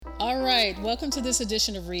All right, welcome to this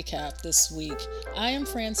edition of Recap this week. I am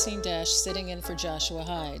Francine Dash sitting in for Joshua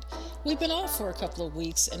Hyde. We've been off for a couple of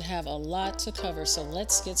weeks and have a lot to cover, so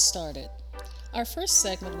let's get started. Our first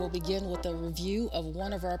segment will begin with a review of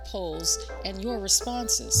one of our polls and your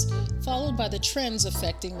responses, followed by the trends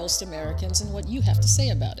affecting most Americans and what you have to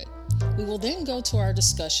say about it. We will then go to our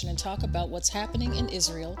discussion and talk about what's happening in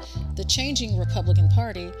Israel, the changing Republican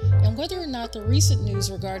Party, and whether or not the recent news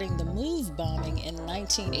regarding the MOVE bombing in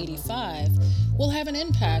 1985 will have an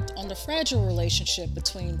impact on the fragile relationship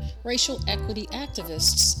between racial equity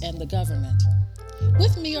activists and the government.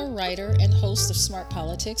 With me are writer and host of Smart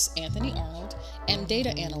Politics, Anthony Arnold, and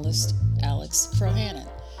data analyst, Alex Crohannon.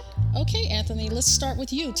 Okay, Anthony, let's start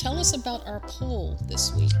with you. Tell us about our poll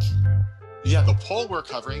this week. Yeah, the poll we're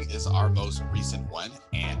covering is our most recent one.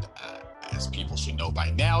 And as people should know by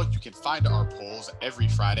now, you can find our polls every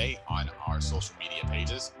Friday on our social media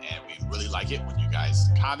pages. And we really like it when you guys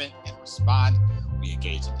comment and respond. We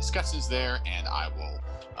engage in discussions there, and I will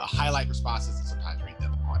highlight responses and sometimes read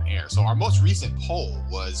them on air. So our most recent poll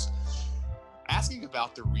was asking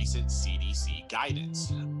about the recent CDC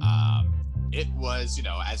guidance. It was,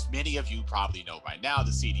 as many of you probably know by now,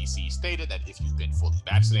 the CDC stated that if you've been fully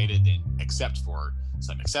vaccinated, then except for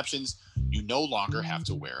some exceptions, you no longer have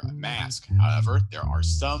to wear a mask. However, there are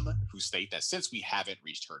some who state that since we haven't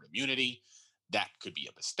reached herd immunity, that could be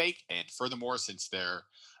a mistake. And furthermore, since there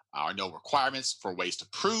are no requirements for ways to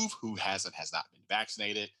prove who has and has not been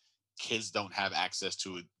vaccinated, kids don't have access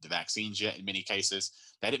to the vaccines yet in many cases,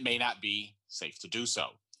 that it may not be safe to do so.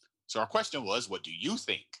 So our question was, what do you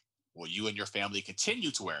think? Will you and your family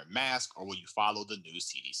continue to wear a mask, or will you follow the new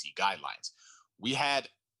CDC guidelines? We had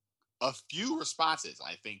a few responses.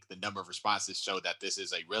 I think the number of responses showed that this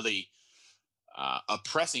is a really a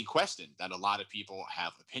pressing question that a lot of people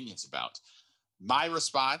have opinions about. My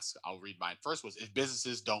response, I'll read mine first, was if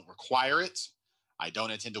businesses don't require it, I don't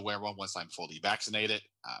intend to wear one once I'm fully vaccinated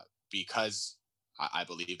because I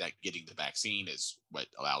believe that getting the vaccine is what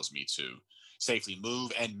allows me to safely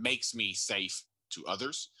move and makes me safe to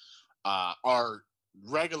others. Our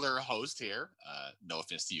regular host here, no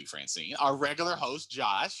offense to you, Francine, our regular host,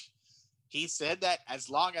 Josh, he said that as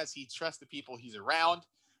long as he trusts the people he's around,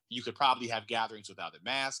 you could probably have gatherings without a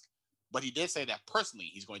mask. But he did say that personally,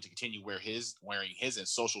 he's going to continue wearing his in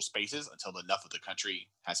social spaces until enough of the country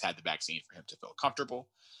has had the vaccine for him to feel comfortable.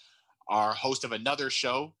 Our host of another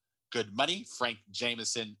show, Good Money, Frank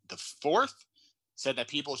Jameson IV, said that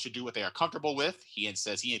people should do what they are comfortable with. He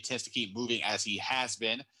says he intends to keep moving as he has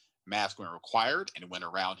been, mask when required, and went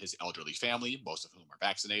around his elderly family, most of whom are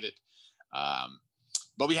vaccinated.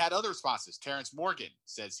 But we had other responses. Terrence Morgan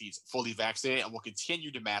says he's fully vaccinated and will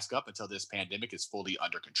continue to mask up until this pandemic is fully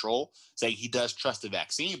under control, saying he does trust the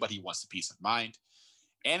vaccine, but he wants the peace of mind.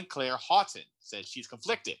 And Claire Houghton says she's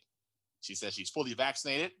conflicted. She says she's fully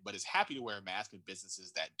vaccinated, but is happy to wear a mask in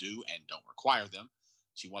businesses that do and don't require them.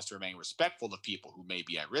 She wants to remain respectful of people who may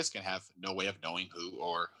be at risk and have no way of knowing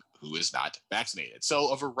who is not vaccinated.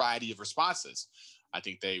 So a variety of responses. I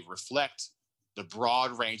think they reflect the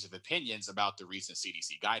broad range of opinions about the recent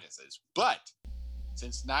CDC guidances. But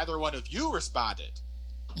since neither one of you responded,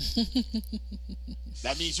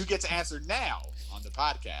 that means you get to answer now on the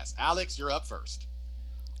podcast. Alex, you're up first.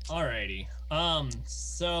 Alrighty.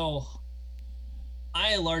 So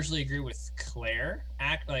I largely agree with Claire.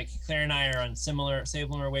 Claire and I are on similar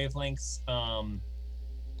wavelengths.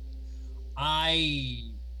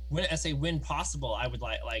 When possible, I would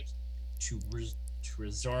like to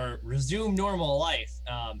resume normal life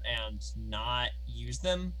and not use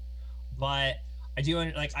them. But I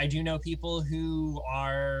do know people who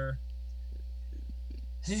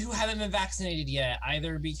haven't been vaccinated yet,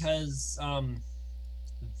 either because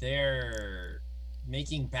they're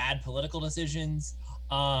making bad political decisions,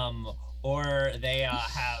 or they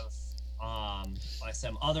have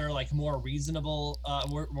some other more reasonable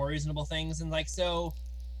things, and so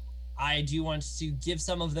I do want to give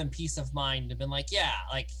some of them peace of mind and been I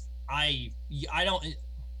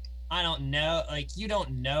don't know, you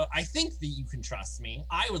don't know. I think that you can trust me.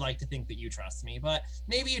 I would like to think that you trust me, but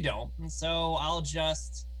maybe you don't. And so I'll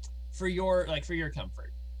just for your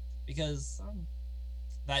comfort, because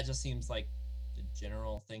that just seems like the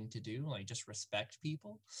general thing to do, just respect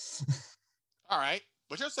people. All right.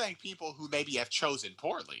 But you're saying people who maybe have chosen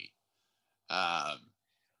poorly.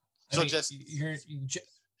 So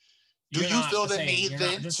you feel the need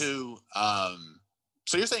then to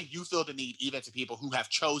so you're saying you feel the need even to people who have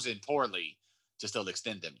chosen poorly to still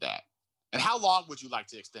extend them that? And how long would you like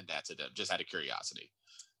to extend that to them, just out of curiosity,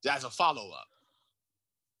 as a follow-up?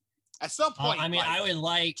 At some point, I mean, like I would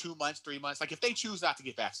like 2 months, 3 months, like if they choose not to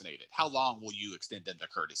get vaccinated, how long will you extend them the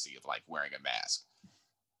courtesy of like wearing a mask?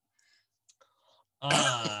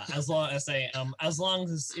 as long as as long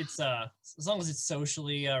as it's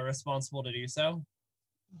socially responsible to do so.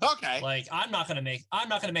 Okay. Like I'm not gonna make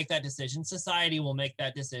that decision. Society will make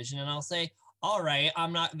that decision, and I'll say, all right,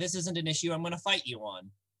 I'm not. This isn't an issue I'm gonna fight you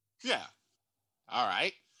on. Yeah. All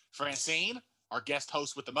right. Francine, our guest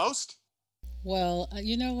host with the most. Well,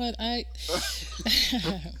 you know what?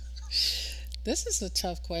 This is a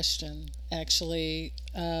tough question, actually.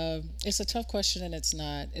 It's a tough question and it's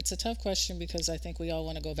not. It's a tough question because I think we all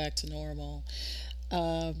want to go back to normal.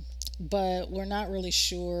 Um, but we're not really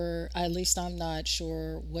sure, at least I'm not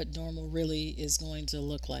sure what normal really is going to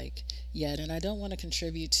look like yet. And I don't want to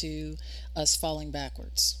contribute to us falling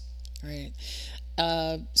backwards, right?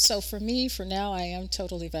 So for me, for now, I am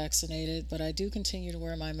totally vaccinated, but I do continue to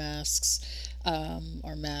wear my masks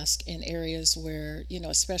or mask in areas where,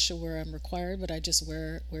 especially where I'm required, but I just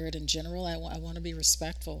wear it in general. I want to be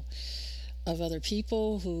respectful of other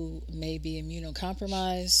people who may be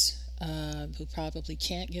immunocompromised, who probably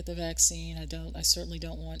can't get the vaccine. I certainly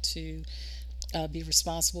don't want to be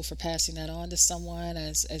responsible for passing that on to someone.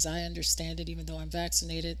 As I understand it, even though I'm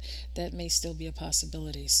vaccinated, that may still be a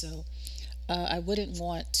possibility. So I wouldn't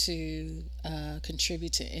want to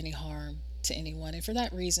contribute to any harm to anyone. And for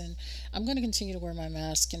that reason, I'm going to continue to wear my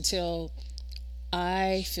mask until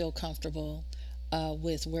I feel comfortable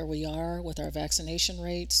with where we are with our vaccination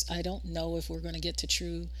rates. I don't know if we're going to get to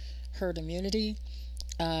true herd immunity.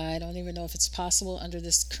 I don't even know if it's possible under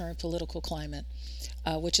this current political climate,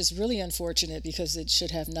 which is really unfortunate because it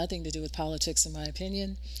should have nothing to do with politics, in my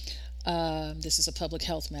opinion. This is a public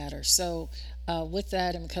health matter. So, with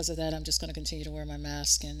that and because of that, I'm just going to continue to wear my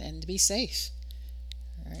mask and be safe.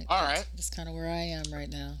 All right. All right. That's kind of where I am right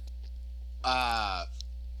now. Uh,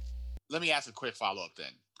 Let me ask a quick follow up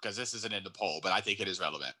then, because this isn't in the poll, but I think it is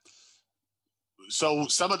relevant. So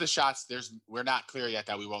some of the shots, we're not clear yet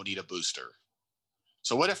that we won't need a booster.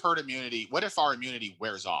 So what if our immunity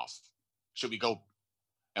wears off? Should we go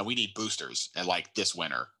and we need boosters and like this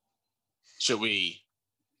winter? Should we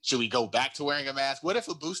go back to wearing a mask? What if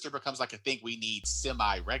a booster becomes like a thing we need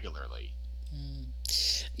semi regularly? Mm.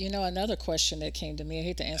 Another question that came to me. I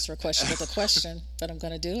hate to answer a question with a question, but I'm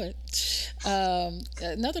going to do it.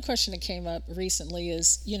 Another question that came up recently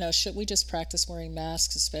is, should we just practice wearing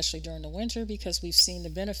masks, especially during the winter, because we've seen the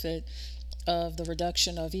benefit of the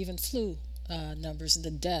reduction of even flu numbers and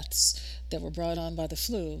the deaths that were brought on by the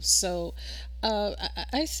flu. So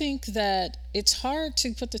I think that it's hard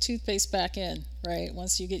to put the toothpaste back in, right?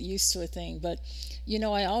 Once you get used to a thing. But,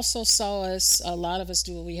 I also saw a lot of us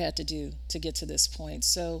do what we had to do to get to this point.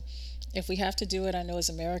 So if we have to do it, I know as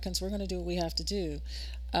Americans, we're going to do what we have to do.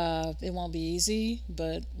 It won't be easy,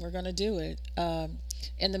 but we're going to do it.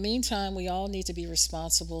 In the meantime, we all need to be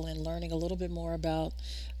responsible in learning a little bit more about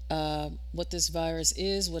what this virus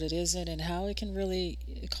is, what it isn't, and how it can really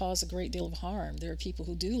cause a great deal of harm. There are people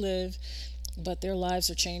who do live, but their lives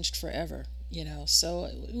are changed forever, So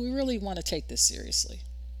we really want to take this seriously.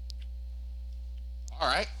 All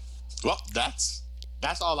right. Well, that's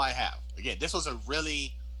all I have. Again, this was a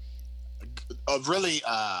really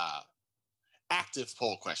active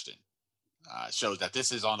poll question. Shows that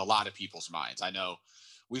this is on a lot of people's minds. I know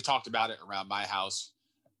we've talked about it around my house.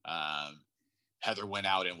 Heather went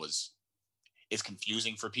out and it's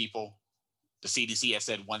confusing for people. The CDC has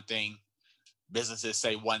said one thing, businesses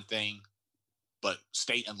say one thing, but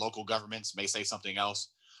state and local governments may say something else.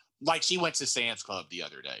 Like she went to Sam's Club the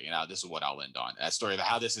other day. This is what I'll end on. That story of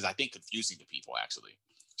how this is, I think, confusing to people, actually.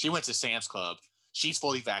 She went to Sam's Club. She's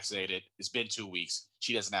fully vaccinated. It's been 2 weeks.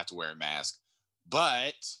 She doesn't have to wear a mask.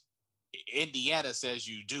 But Indiana says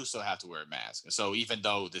you do still have to wear a mask. And so even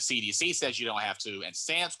though the CDC says you don't have to and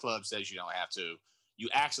Sam's Club says you don't have to, you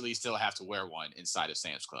actually still have to wear one inside of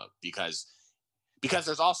Sam's Club because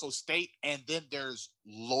there's also state and then there's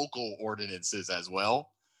local ordinances as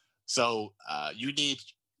well. So you need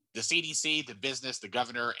the CDC, the business, the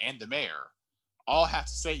governor, and the mayor all have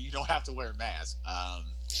to say you don't have to wear a mask.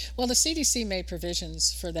 Well, the CDC made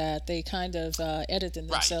provisions for that. They kind of edited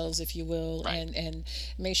themselves, if you will, Right. and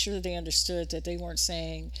made sure that they understood that they weren't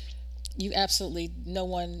saying no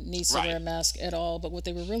one needs to wear a Right. mask at all. But what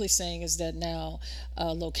they were really saying is that now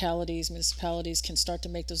localities, municipalities can start to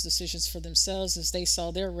make those decisions for themselves as they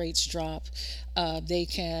saw their rates drop. They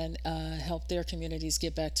can help their communities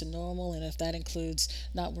get back to normal. And if that includes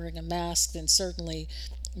not wearing a mask, then certainly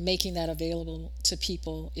making that available to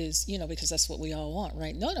people is, because that's what we all want,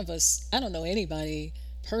 right? None of us, I don't know anybody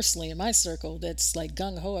personally in my circle that's like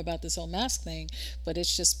gung ho about this whole mask thing, but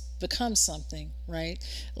it's just become something, right?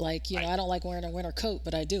 Like, Right. I don't like wearing a winter coat,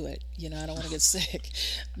 but I do it. I don't want to get sick.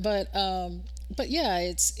 But yeah,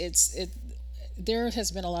 it. There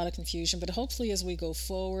has been a lot of confusion, but hopefully, as we go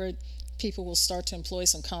forward, people will start to employ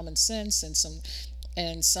some common sense and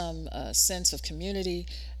some sense of community,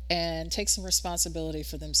 and take some responsibility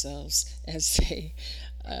for themselves as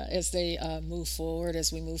they move forward,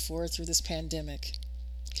 as we move forward through this pandemic.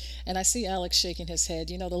 And I see Alex shaking his head.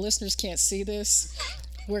 The listeners can't see this.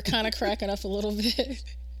 We're kind of cracking up a little bit.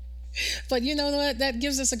 But you know what? That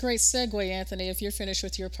gives us a great segue, Anthony, if you're finished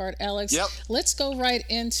with your part. Alex, Yep. let's go right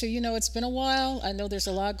into, it's been a while. I know there's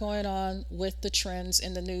a lot going on with the trends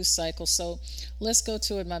in the news cycle. So let's go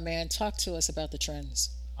to it, my man. Talk to us about the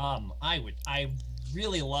trends. I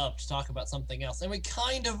really love to talk about something else, and we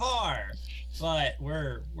kind of are, but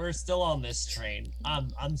we're still on this train.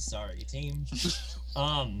 I'm sorry, team.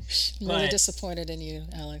 I'm really But disappointed in you,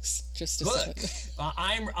 Alex. Just look,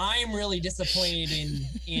 disappointed. I'm really disappointed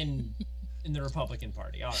in the Republican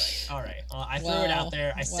Party. All right. I threw it Wow. out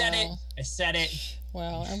there. I said it. Wow. I said it.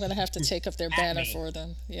 Wow, I'm gonna have to take up their At banner me. for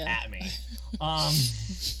them. Yeah. At me. Um.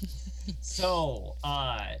 So,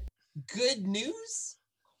 good news?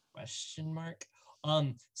 Question mark.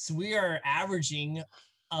 So we are averaging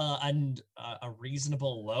a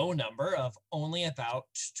reasonable low number of only about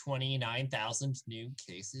 29,000 new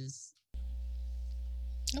cases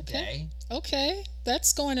a Okay. day. Okay.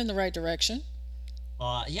 That's going in the right direction.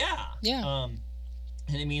 Yeah. Yeah. And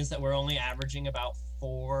it means that we're only averaging about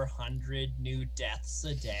 400 new deaths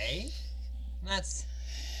a day. That's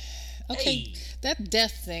Okay. hey. That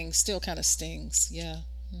death thing still kind of stings. Yeah.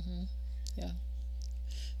 Hmm. Yeah.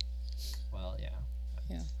 Well, yeah.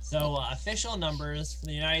 Yeah. So official numbers for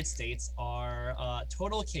the United States are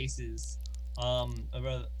total cases,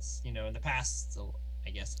 over, in the past, I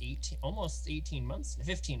guess 18 months,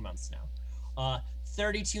 15 months now,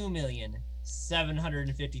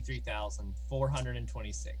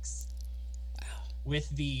 32,753,426, Wow. with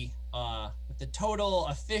the total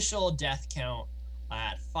official death count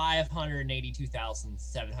at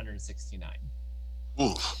 582,769.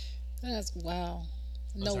 Oof. That's wow.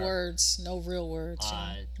 No Those are, words. No real words.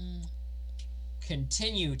 uh, Mm.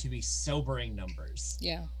 continue to be sobering numbers.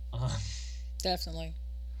 Yeah. Um, Definitely.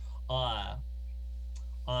 uh,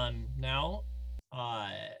 now,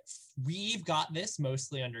 we've got this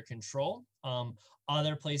mostly under control.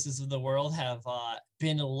 Other places of the world have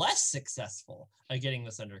been less successful at getting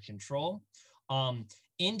this under control.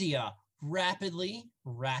 India rapidly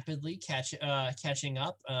catching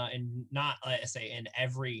up, and not say in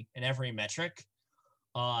every metric.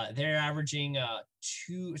 They're averaging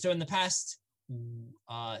two. So in the past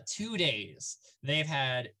 2 days, they've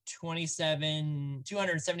had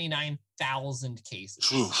 279,000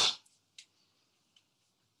 cases Oof.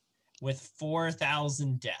 with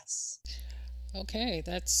 4,000 deaths. Okay.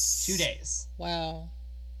 That's 2 days. Wow.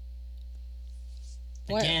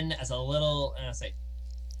 What? Again, as a little, I say,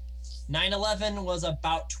 9/11 was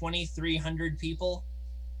about 2,300 people.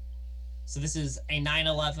 So this is a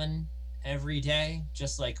 9/11 every day,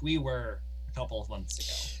 just like we were a couple of months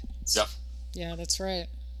ago. Yep. Yeah, that's right.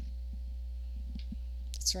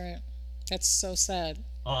 That's right. That's so sad.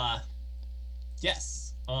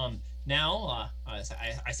 Yes. Now, I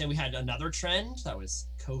say we had another trend that was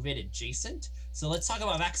COVID adjacent. So let's talk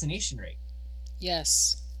about vaccination rate.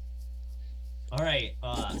 Yes. All right.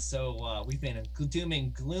 So we've been in doom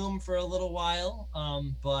and gloom for a little while,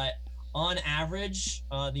 but on average,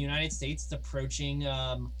 the United States is approaching.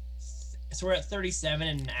 So we're at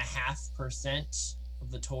 37.5%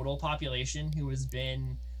 of the total population who has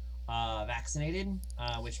been vaccinated,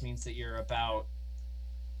 which means that you're about.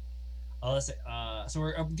 So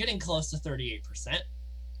we're getting close to 38%,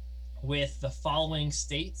 with the following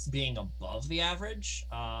states being above the average.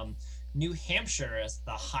 New Hampshire is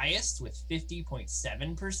the highest with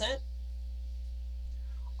 50.7%,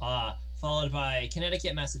 followed by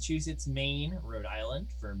Connecticut, Massachusetts, Maine, Rhode Island,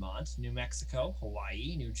 Vermont, New Mexico,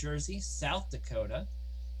 Hawaii, New Jersey, South Dakota,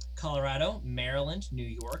 Colorado, Maryland, New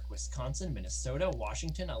York, Wisconsin, Minnesota,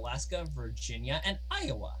 Washington, Alaska, Virginia, and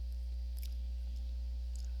Iowa.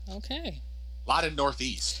 Okay. A lot in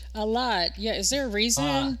Northeast. A lot. Yeah. Is there a reason?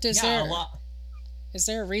 A lot. Is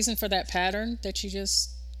there a reason for that pattern that you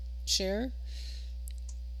just shared?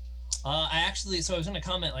 I was going to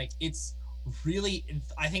comment, like, it's really,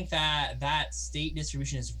 I think that state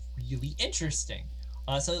distribution is really interesting.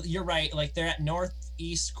 So you're right, like, they're at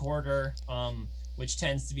northeast quarter, which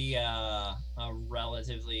tends to be a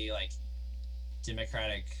relatively, like,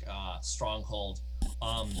 Democratic stronghold.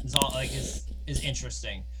 Is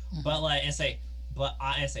interesting. But like I say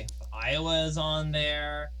Iowa is on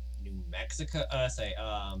there, New Mexico.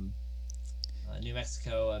 New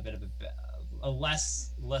Mexico, a bit of a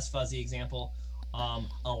less fuzzy example.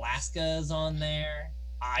 Alaska is on there.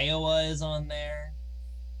 Iowa is on there.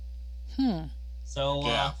 So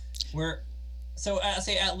Yeah.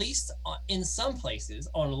 say at least in some places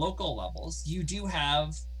on local levels, you do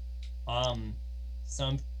have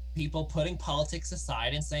some people putting politics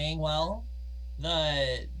aside and saying, well,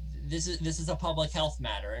 this is a public health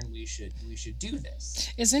matter and we should do this.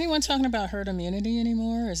 Is anyone talking about herd immunity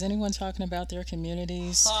anymore? Is anyone talking about their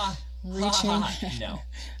communities reaching? No.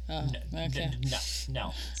 Oh, okay.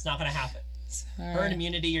 No, it's not going to happen. All Herd right.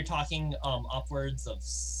 immunity, you're talking upwards of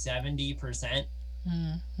 70%,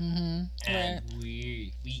 Mm-hmm. and Right.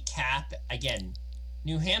 we cap again.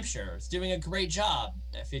 New Hampshire is doing a great job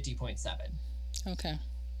at 50.7. Okay.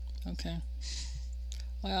 Okay.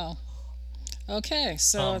 Wow. Okay.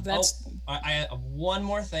 So that's I have one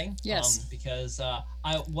more thing. Yes. Because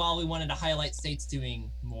while we wanted to highlight states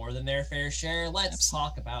doing more than their fair share, let's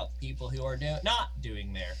talk about the people who are not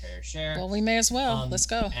doing their fair share. well, we may as well. Let's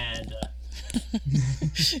go.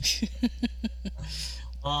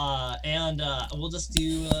 And we'll just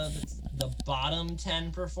do the bottom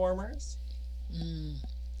 10 performers,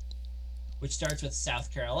 which starts with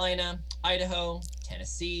South Carolina, Idaho,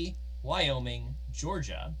 Tennessee, Wyoming,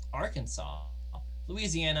 Georgia, Arkansas,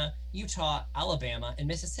 Louisiana, Utah, Alabama, and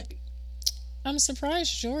Mississippi. I'm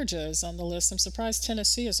surprised Georgia is on the list. I'm surprised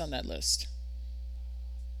Tennessee is on that list.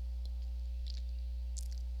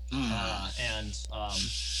 And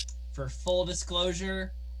for full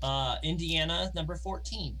disclosure, Indiana number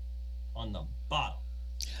 14 on the bottom.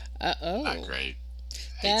 Oh. Not great.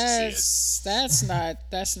 Hate to see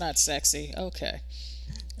That's not sexy. Okay.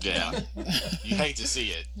 it. Yeah. You hate to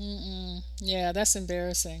see it. Yeah, that's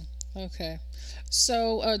embarrassing. Okay.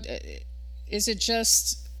 So, is it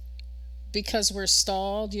just because we're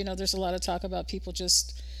stalled? There's a lot of talk about people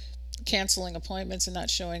just canceling appointments and not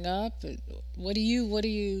showing up. How do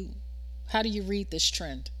you read this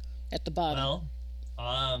trend at the bottom?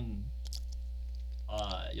 Well,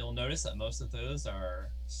 you'll notice that most of those are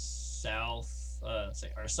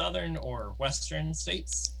southern or western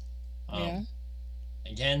states. Yeah.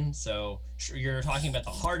 Again, so you're talking about the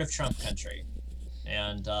heart of Trump country,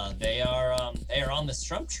 and they are on this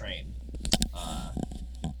Trump train.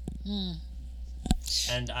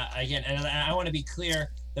 And I want to be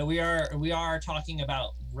clear that we are talking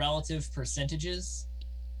about relative percentages,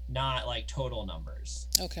 not like total numbers.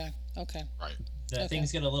 Okay. Right.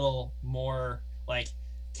 Things get a little more like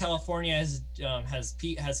California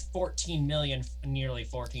has 14 million, nearly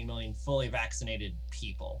 14 million fully vaccinated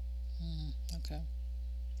people. Okay.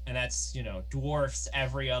 And that's, dwarfs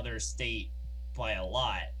every other state by a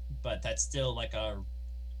lot, but that's still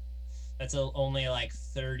only like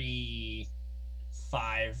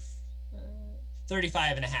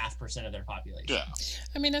 35.5% of their population. Yeah.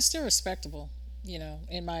 I mean, that's still respectable,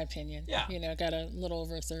 in my opinion. Yeah. Got a little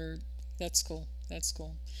over a third. That's cool.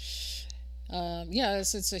 Yeah,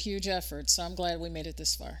 it's a huge effort, so I'm glad we made it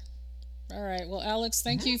this far. All right. Well, Alex,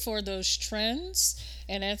 thank you for those trends.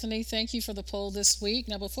 And Anthony, thank you for the poll this week.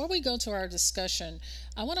 Now, before we go to our discussion,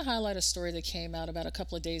 I want to highlight a story that came out about a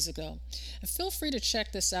couple of days ago. And feel free to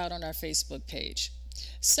check this out on our Facebook page.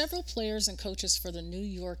 Several players and coaches for the New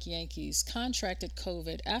York Yankees contracted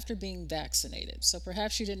COVID after being vaccinated. So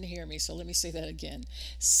perhaps you didn't hear me, so let me say that again.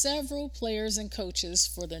 Several players and coaches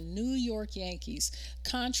for the New York Yankees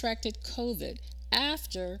contracted COVID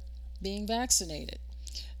after being vaccinated.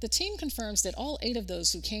 The team confirms that all 8 of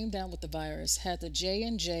those who came down with the virus had the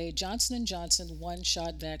J&J Johnson & Johnson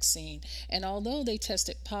one-shot vaccine, and although they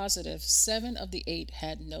tested positive, 7 of the 8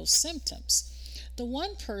 had no symptoms. The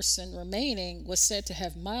one person remaining was said to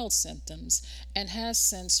have mild symptoms and has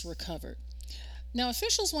since recovered. Now,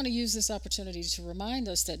 officials want to use this opportunity to remind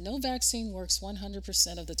us that no vaccine works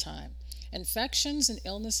 100% of the time. Infections and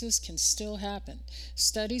illnesses can still happen.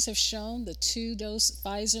 Studies have shown the 2-dose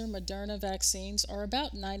Pfizer-Moderna vaccines are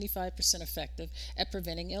about 95% effective at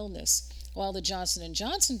preventing illness, while the Johnson &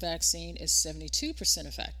 Johnson vaccine is 72%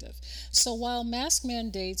 effective. So while mask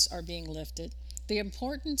mandates are being lifted, the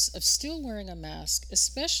importance of still wearing a mask,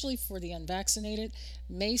 especially for the unvaccinated,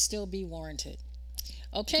 may still be warranted.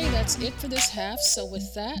 Okay, that's it for this half. So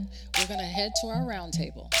with that, we're going to head to our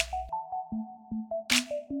roundtable.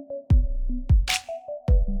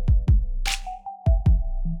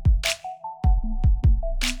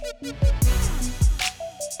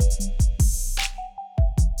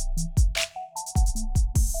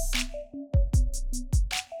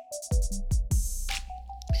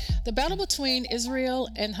 The The battle between Israel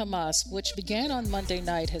and Hamas, which began on Monday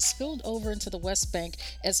night, has spilled over into the West Bank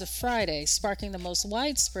as of Friday, sparking the most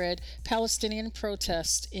widespread Palestinian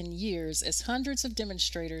protest in years as hundreds of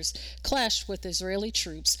demonstrators clashed with Israeli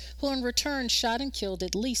troops, who in return shot and killed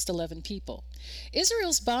at least 11 people.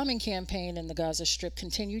 Israel's bombing campaign in the Gaza Strip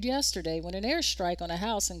continued yesterday when an airstrike on a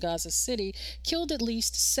house in Gaza City killed at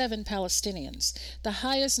least 7 Palestinians, the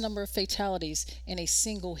highest number of fatalities in a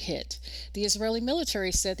single hit. The Israeli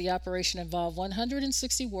military said the operation involved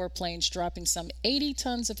 160 warplanes dropping some 80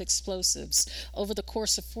 tons of explosives over the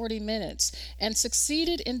course of 40 minutes and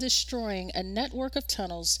succeeded in destroying a network of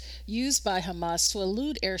tunnels used by Hamas to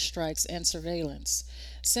elude airstrikes and surveillance.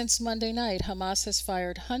 Since Monday night, Hamas has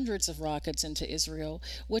fired hundreds of rockets into Israel,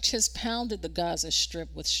 which has pounded the Gaza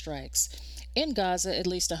Strip with strikes. In Gaza, at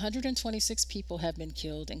least 126 people have been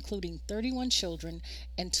killed, including 31 children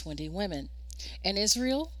and 20 women. In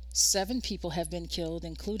Israel, 7 people have been killed,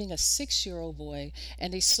 including a 6-year-old boy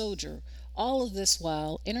and a soldier. All of this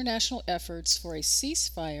while international efforts for a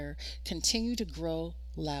ceasefire continue to grow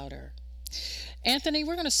louder. Anthony,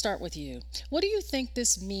 we're going to start with you. What do you think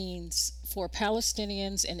this means for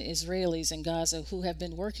Palestinians and Israelis in Gaza who have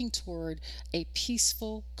been working toward a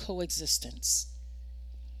peaceful coexistence?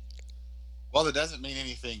 Well, it doesn't mean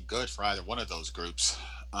anything good for either one of those groups.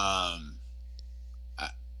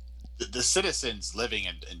 The citizens living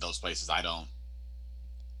in those places, I don't.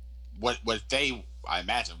 What they, I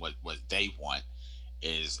imagine, what they want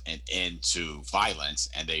is an end to violence,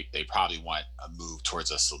 and they probably want a move towards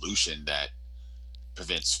a solution that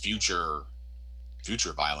prevents future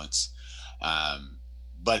violence.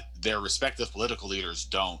 But their respective political leaders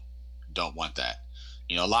don't want that.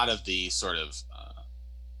 You know, a lot of the sort of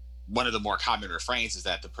one of the more common refrains is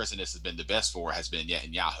that the person this has been the best for has been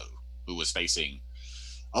Netanyahu, who was facing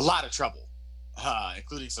a lot of trouble,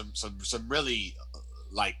 including some really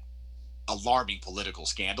like alarming political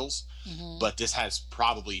scandals. Mm-hmm. But this has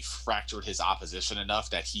probably fractured his opposition enough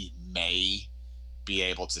that he may be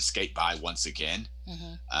able to skate by once again.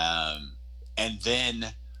 Mm-hmm. And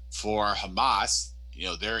then for Hamas, you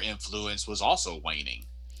know, their influence was also waning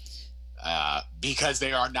because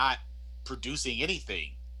they are not producing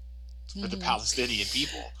anything for the Palestinian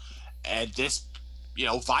people. And this, you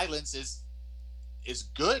know, violence is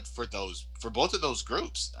good for both of those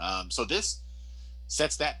groups. So this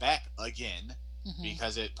sets that back again,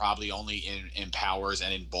 because it probably only empowers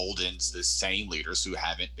and emboldens the same leaders who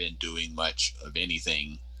haven't been doing much of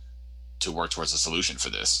anything to work towards a solution for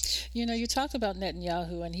this. You know, you talk about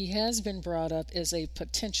Netanyahu, and he has been brought up as a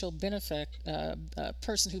potential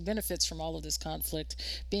person who benefits from all of this conflict,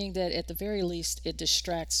 being that at the very least it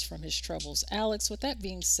distracts from his troubles. Alex, with that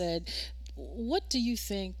being said, what do you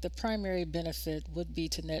think the primary benefit would be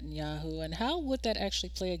to Netanyahu, and how would that actually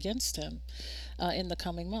play against him in the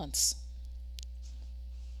coming months?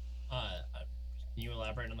 Can you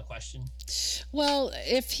elaborate on the question? Well,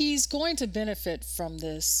 if he's going to benefit from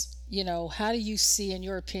this, you know, how do you see, in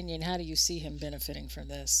your opinion, how do you see him benefiting from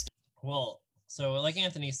this? Well, so like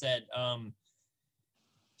Anthony said,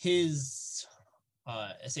 his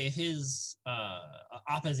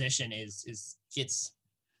opposition gets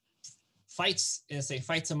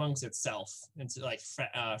fights amongst itself, and like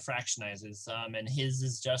fractionizes, and his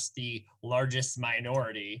is just the largest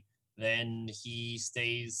minority. Then he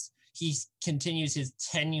continues his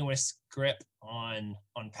tenuous grip on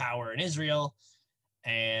power in Israel,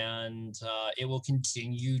 and it will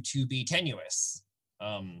continue to be tenuous.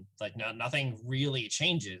 Nothing really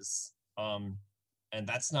changes, and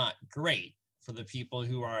that's not great for the people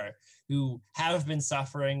who have been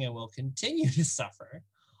suffering and will continue to suffer.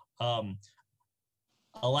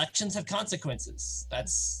 Elections have consequences.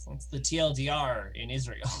 That's the TLDR in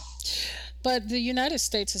Israel. But the United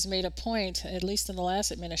States has made a point, at least in the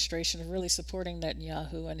last administration, of really supporting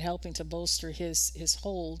Netanyahu and helping to bolster his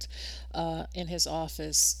hold in his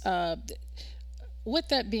office. With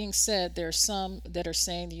that being said, there are some that are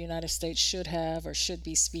saying the United States should have or should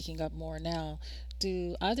be speaking up more now.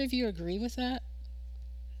 Do either of you agree with that?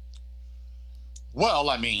 Well,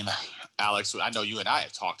 I mean, Alex, I know you and I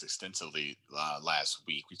have talked extensively last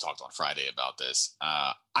week. We talked on Friday about this.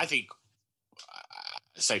 I think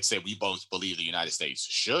it's safe to say we both believe the United States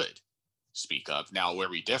should speak up. Now, where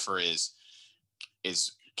we differ is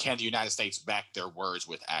can the United States back their words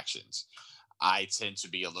with actions? I tend to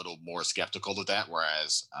be a little more skeptical of that,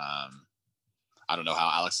 whereas I don't know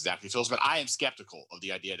how Alex exactly feels, but I am skeptical of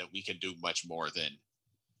the idea that we can do much more than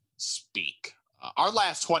speak. Our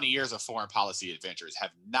last 20 years of foreign policy adventures have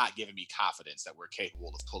not given me confidence that we're capable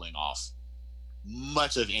of pulling off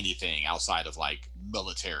much of anything outside of like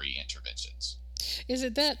military interventions. Is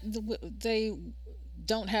it that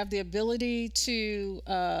don't have the ability to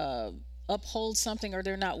uphold something, or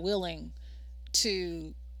they're not willing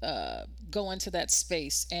to go into that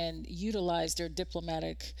space and utilize their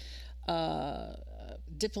uh,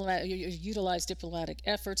 utilize diplomatic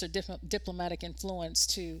efforts or diplomatic influence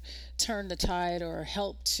to turn the tide or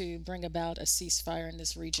help to bring about a ceasefire in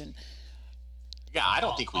this region. Yeah, I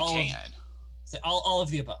don't think we can. All of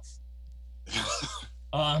the above.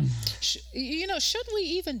 Um, Should we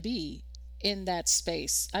even be in that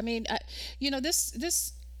space? I mean,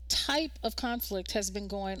 this type of conflict has been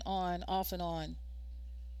going on off and on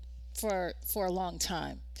for a long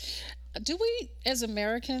time. Do we, as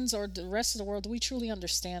Americans or the rest of the world, do we truly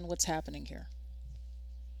understand what's happening here?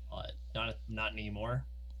 not anymore.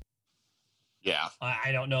 Yeah.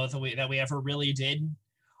 I don't know that we ever really did.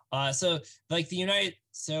 So like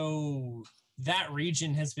so that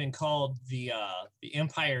region has been called the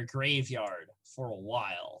Empire Graveyard for a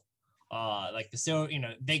while.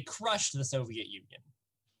 They crushed the Soviet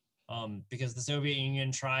Union. Because the Soviet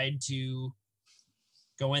Union tried to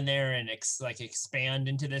go in there and expand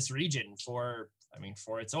into this region for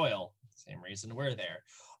its oil. Same reason we're there.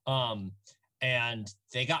 And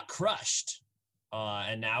they got crushed.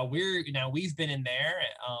 And now we've been in there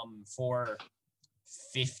for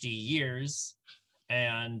 50 years,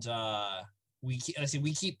 and we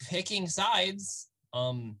keep picking sides,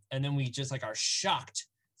 and then we just are shocked,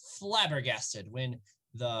 flabbergasted when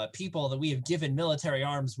the people that we have given military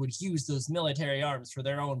arms would use those military arms for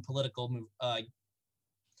their own political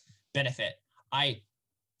benefit.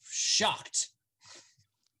 Shocked.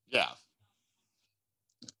 Yeah.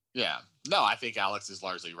 No, I think Alex is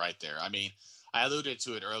largely right there. I mean, I alluded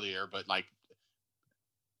to it earlier, but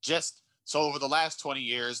just so over the last 20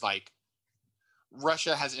 years,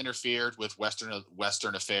 Russia has interfered with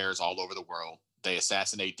Western affairs all over the world. They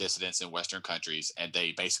assassinate dissidents in Western countries, and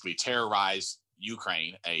they basically terrorize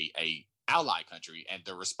Ukraine, a ally country, and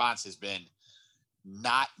the response has been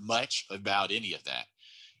not much about any of that.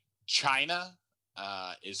 China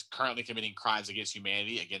is currently committing crimes against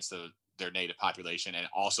humanity against their native population, and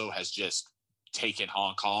also has just taken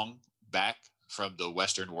Hong Kong back from the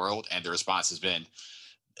Western world, and the response has been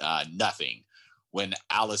nothing. When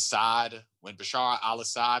Bashar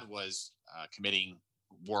al-Assad was committing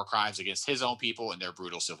war crimes against his own people in their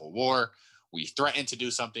brutal civil war, we threatened to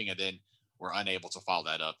do something, and then we're unable to follow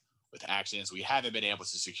that up with actions. We haven't been able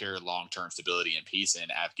to secure long-term stability and peace in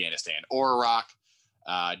Afghanistan or Iraq.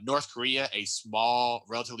 North Korea, a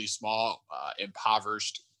relatively small,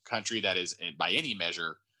 impoverished country that is, by any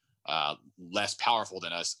measure, less powerful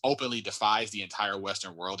than us, openly defies the entire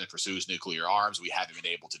Western world and pursues nuclear arms. We haven't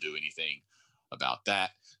been able to do anything about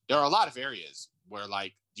that. There are a lot of areas where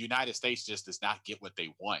the United States just does not get what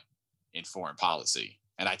they want in foreign policy.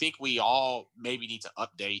 And I think we all maybe need to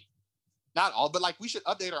update, not all, but we should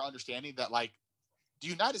update our understanding that the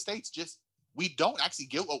United States we don't actually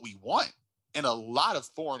get what we want in a lot of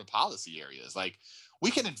foreign policy areas.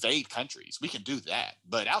 We can invade countries, we can do that.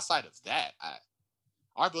 But outside of that,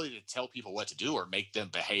 our ability to tell people what to do or make them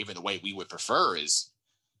behave in the way we would prefer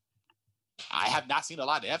I have not seen a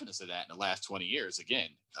lot of evidence of that in the last 20 years. Again,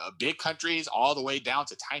 big countries all the way down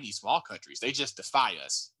to tiny, small countries, they just defy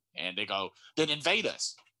us and they go, then invade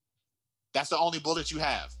us. That's the only bullet you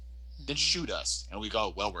have. Then shoot us. And we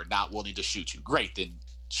go, well, we're not willing to shoot you. Great, then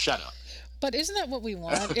shut up. But isn't that what we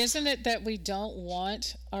want? Isn't it that we don't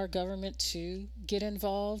want our government to get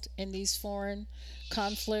involved in these foreign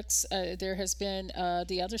conflicts? There has been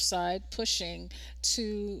the other side pushing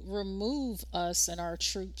to remove us and our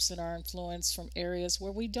troops and our influence from areas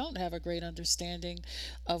where we don't have a great understanding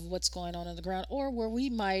of what's going on the ground, or where we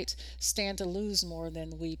might stand to lose more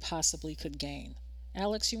than we possibly could gain.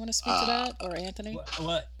 Alex, you want to speak to that, or Anthony?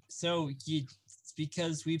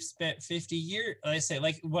 Because we've spent 50 years,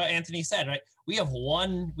 like what Anthony said, right? We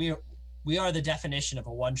are the definition of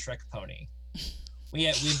a one-trick pony. We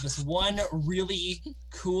have this one really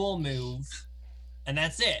cool move, and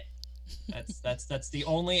that's it. That's the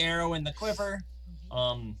only arrow in the quiver.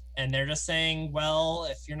 And they're just saying, well,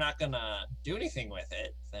 if you're not gonna do anything with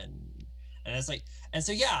it, then,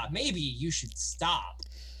 maybe you should stop,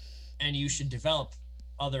 and you should develop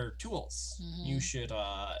other tools. Mm-hmm. You should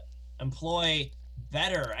employ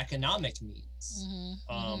better economic means.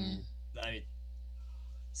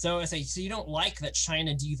 So you don't like that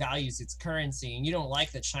China devalues its currency, and you don't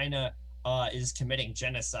like that China is committing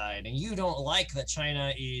genocide, and you don't like that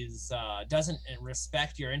China doesn't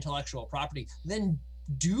respect your intellectual property, then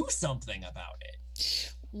do something about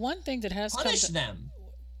it. One thing that has punish them.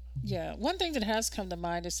 Yeah, one thing that has come to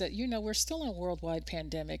mind is that we're still in a worldwide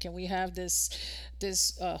pandemic, and we have this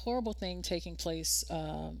horrible thing taking place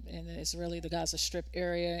in the Israeli, the Gaza Strip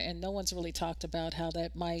area, and no one's really talked about how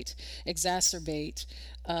that might exacerbate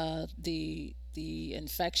the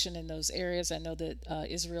infection in those areas. I know that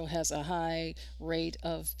Israel has a high rate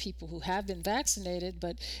of people who have been vaccinated,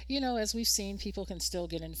 but as we've seen, people can still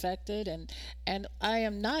get infected, and I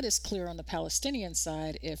am not as clear on the Palestinian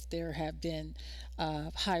side if there have been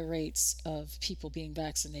high rates of people being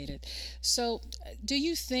vaccinated. So, do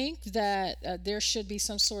you think that there should be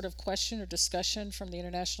some sort of question or discussion from the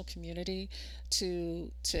international community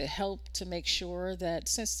to help to make sure that,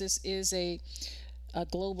 since this is a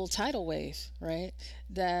global tidal wave, right?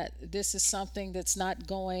 That this is something that's not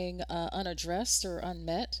going unaddressed or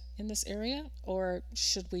unmet in this area, or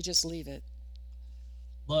should we just leave it?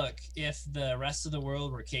 Look, if the rest of the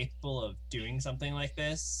world were capable of doing something like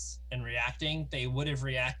this and reacting, they would have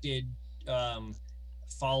reacted um,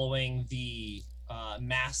 following the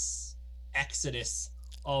mass exodus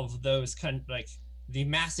of like the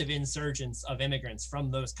massive insurgence of immigrants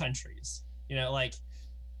from those countries. Like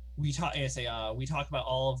we talk about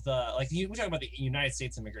all of the we talk about the United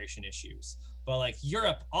States immigration issues, but like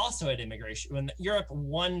Europe also had immigration. When Europe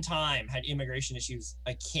one time had immigration issues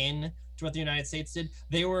akin to what the United States did,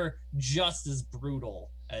 they were just as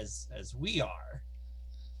brutal as we are.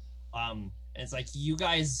 And it's like you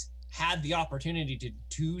guys had the opportunity to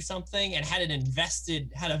do something and had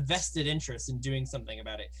a vested interest in doing something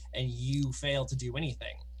about it, and you failed to do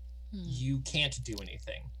anything. Hmm. You can't do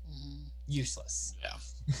anything. Useless.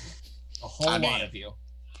 Yeah. A whole I lot mean, of you.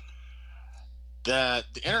 the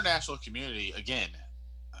international community again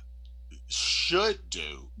should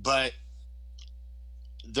do, but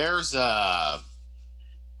there's a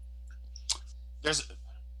there's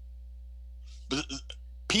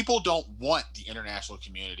people don't want the international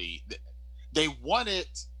community. They want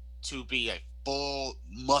it to be a full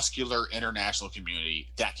muscular international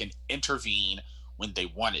community that can intervene when they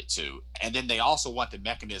want it to, and then they also want the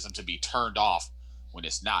mechanism to be turned off when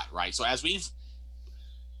it's not, right? So as we've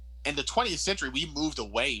in the 20th century, we moved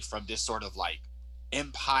away from this sort of like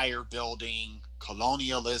empire building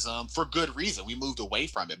colonialism for good reason. We moved away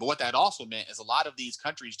from it. But what that also meant is a lot of these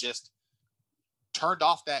countries just turned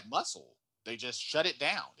off that muscle. They just shut it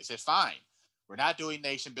down. They said, fine, we're not doing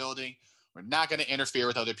nation building. We're not going to interfere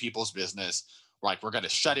with other people's business. We're going to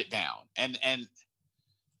shut it down. And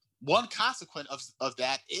one consequence of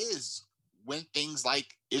that is when things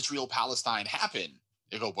like Israel Palestine happen,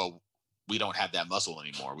 they go, well, we don't have that muscle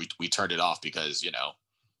anymore. We turned it off because,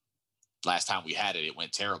 last time we had it, it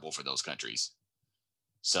went terrible for those countries.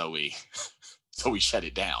 So we so we shut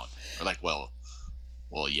it down. We're like, well,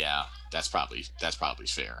 yeah, that's probably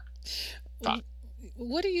fair. Pro-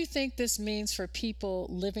 What do you think this means for people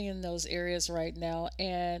living in those areas right now?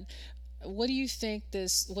 And what do you think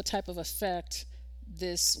what type of effect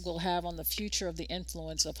this will have on the future of the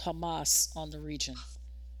influence of Hamas on the region?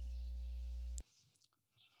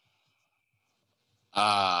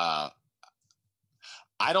 Uh,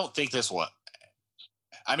 I don't think this will.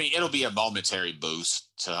 I mean, it'll be a momentary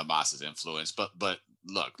boost to Hamas's influence, but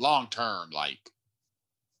look, long term, like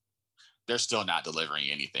they're still not delivering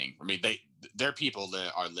anything. I mean, their people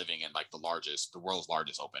that are living in like the world's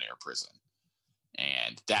largest open air prison,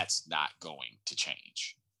 and that's not going to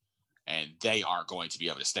change. And they aren't going to be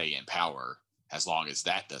able to stay in power as long as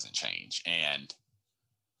that doesn't change. And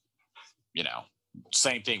you know,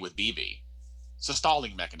 same thing with Bibi. It's a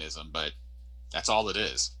stalling mechanism, but that's all it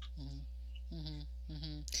is. Mm-hmm. Mm-hmm.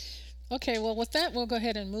 Mm-hmm. Okay, well, with that, we'll go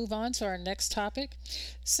ahead and move on to our next topic.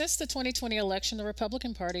 Since the 2020 election, the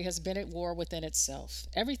Republican Party has been at war within itself.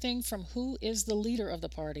 Everything from who is the leader of the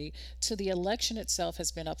party to the election itself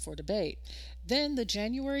has been up for debate. Then the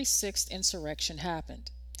January 6th insurrection happened.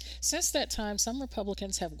 Since that time, some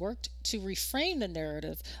Republicans have worked to reframe the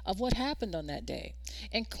narrative of what happened on that day,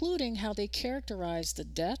 including how they characterized the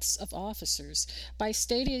deaths of officers by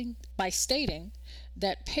stating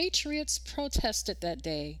that patriots protested that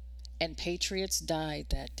day and patriots died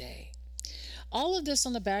that day. All of this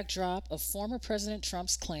on the backdrop of former President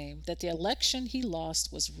Trump's claim that the election he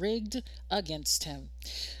lost was rigged against him.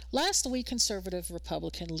 Last week, conservative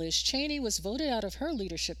Republican Liz Cheney was voted out of her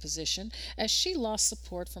leadership position as she lost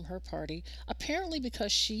support from her party, apparently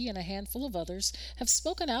because she and a handful of others have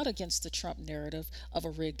spoken out against the Trump narrative of a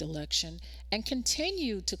rigged election and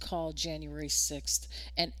continue to call January 6th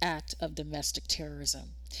an act of domestic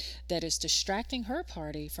terrorism that is distracting her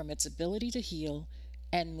party from its ability to heal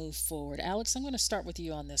and move forward. Alex, I'm going to start with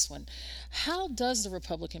you on this one. How does the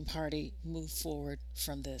Republican Party move forward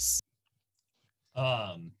from this?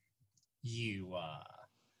 Um, you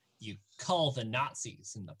You cull the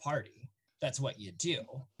Nazis in the party. That's what you do.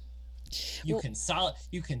 You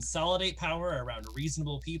consolidate power around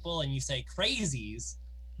reasonable people, and you say crazies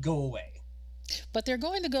go away. But they're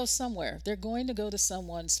going to go somewhere. They're going to go to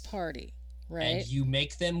someone's party, right? And you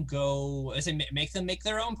make them go. Make them make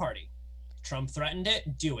their own party. Trump threatened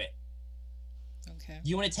it. Do it. Okay.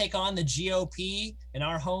 You want to take on the GOP in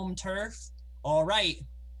our home turf? All right.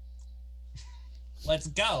 Let's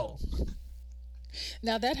go.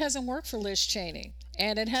 Now, that hasn't worked for Liz Cheney,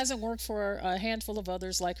 and it hasn't worked for a handful of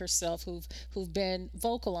others like herself who've been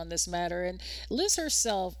vocal on this matter. And Liz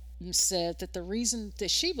herself said that the reason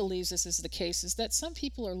that she believes this is the case is that some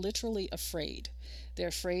people are literally afraid. They're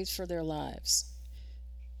afraid for their lives.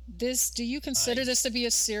 Do you consider this to be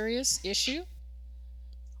a serious issue?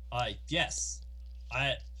 Yes.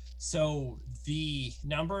 So the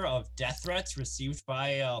number of death threats received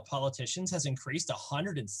by politicians has increased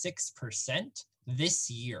 106% this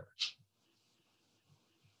year.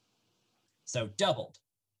 So doubled.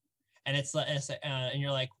 And and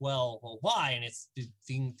you're like, well, why? And it's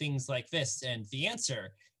things like this. And the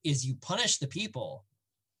answer is you punish the people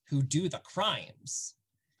who do the crimes.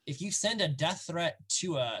 If you send a death threat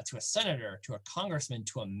to a senator, to a congressman,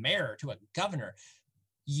 to a mayor, to a governor,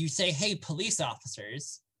 you say, hey, police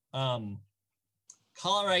officers, caller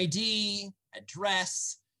ID,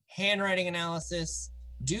 address, handwriting analysis,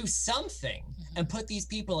 do something and put these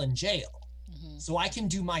people in jail so I can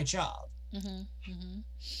do my job.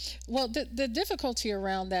 Well, the difficulty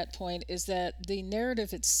around that point is that the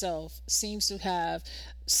narrative itself seems to have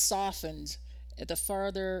softened the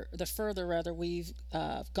further we've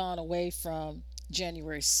gone away from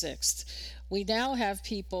January 6th. We now have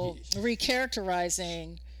people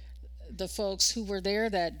recharacterizing the folks who were there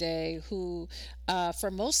that day who,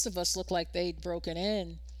 for most of us, looked like they'd broken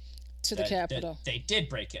in to the Capitol. They did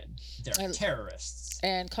break in. They're terrorists.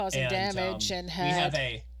 And causing damage and had...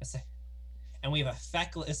 We have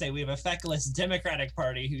a feckless Democratic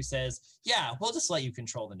Party who says, yeah, we'll just let you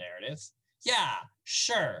control the narrative. Yeah,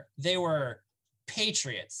 sure. They were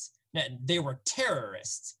patriots. They were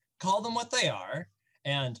terrorists. Call them what they are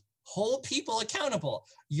and hold people accountable.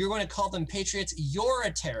 You're going to call them patriots. You're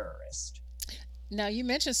a terrorist. Now, you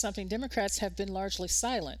mentioned something. Democrats have been largely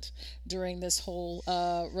silent during this whole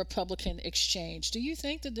Republican exchange. Do you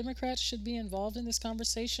think the Democrats should be involved in this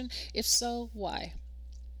conversation? If so, why?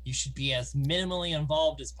 You should be as minimally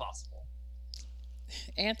involved as possible.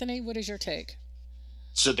 Anthony, what is your take?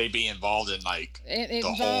 Should they be involved in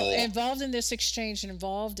involved in this exchange and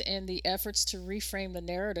involved in the efforts to reframe the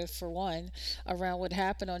narrative, for one, around what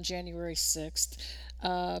happened on January 6th?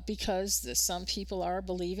 Because some people are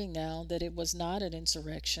believing now that it was not an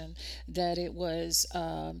insurrection, that it was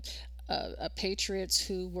patriots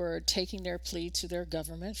who were taking their plea to their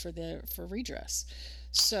government for redress.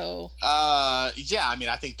 So yeah, I mean,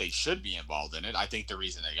 I think they should be involved in it. I think the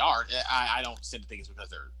reason they aren't, I don't think it's because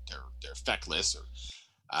they're feckless, or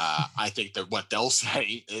I think that what they'll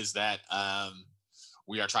say is that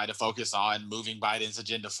we are trying to focus on moving Biden's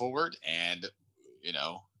agenda forward, and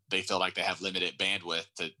they feel like they have limited bandwidth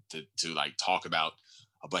to like talk about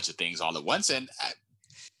a bunch of things all at once, and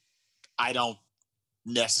I don't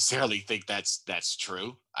necessarily think that's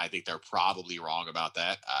true. I think they're probably wrong about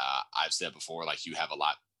that. I've said before, like, you have a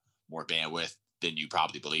lot more bandwidth than you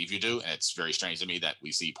probably believe you do, and it's very strange to me that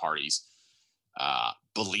we see parties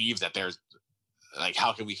believe that there's like,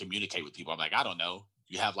 how can we communicate with people? I'm like, I don't know.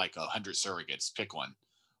 You have like 100 surrogates. Pick one.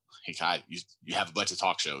 You have a bunch of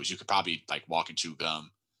talk shows. You could probably like walk and chew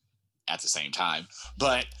gum at the same time,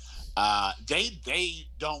 but they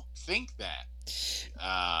don't think that.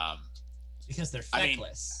 Because they're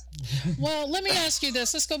feckless. Well, let me ask you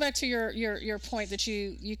this. Let's go back to your point that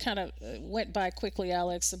you kind of went by quickly,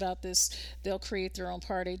 Alex, about this. They'll create their own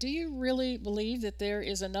party. Do you really believe that there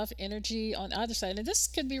is enough energy on either side? And this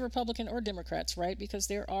could be Republican or Democrats, right? Because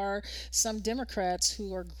there are some Democrats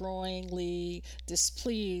who are growingly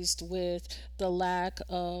displeased with the lack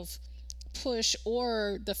of push,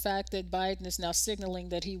 or the fact that Biden is now signaling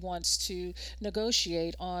that he wants to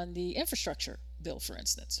negotiate on the infrastructure bill, for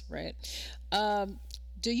instance, right?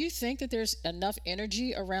 Do you think that there's enough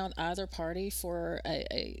energy around either party for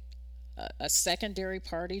a secondary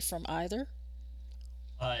party from either?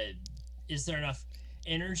 Is there enough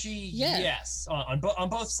energy? Yeah. Yes, on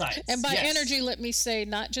both sides. And by yes. energy, let me say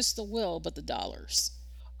not just the will, but the dollars.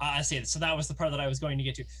 I see. So that was the part that I was going to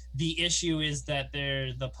get to. The issue is that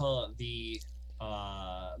the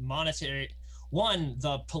monetary one,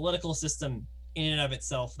 the political system in and of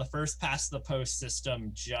itself, the first past the post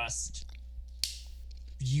system, just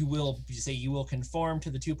you will conform to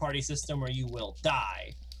the two-party system or you will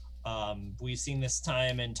die. We've seen this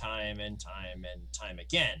time and time and time and time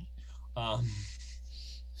again.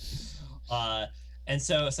 And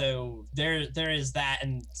so there is that,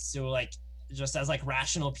 and so like just as like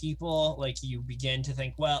rational people, like you begin to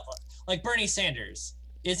think, well, like Bernie Sanders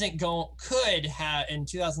could have in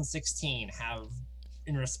 2016 have,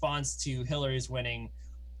 in response to Hillary's winning,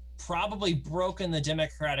 probably broken the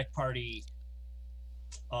Democratic Party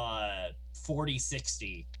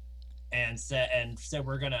 40-60 and said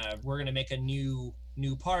we're gonna make a new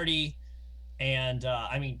party, and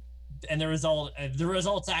I mean, and the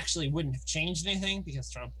results actually wouldn't have changed anything because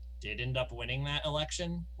Trump did end up winning that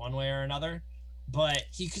election one way or another, but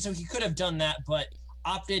he could have done that, but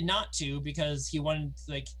opted not to because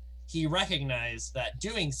he recognized that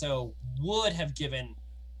doing so would have given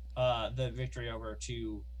the victory over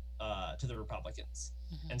to the Republicans.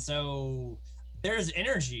 Mm-hmm. And so there's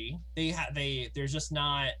energy. There's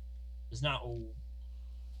not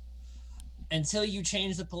until you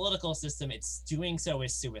change the political system, it's doing so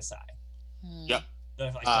is suicide. Yep.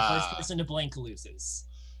 The first person to blink loses.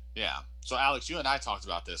 Yeah. So Alex, you and I talked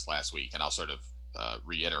about this last week, and I'll sort of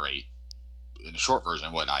reiterate in a short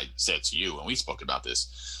version what I said to you when we spoke about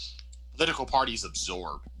this. Political parties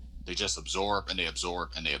absorb. They just absorb and they absorb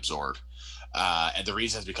and they absorb. And the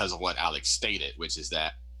reason is because of what Alex stated, which is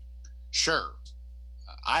that, sure,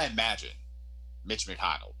 I imagine Mitch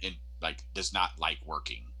McConnell does not like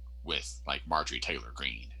working with like Marjorie Taylor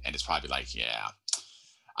Greene, and it's probably like, yeah,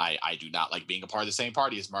 I do not like being a part of the same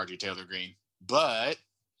party as Marjorie Taylor Greene, but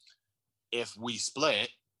if we split,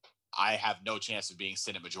 I have no chance of being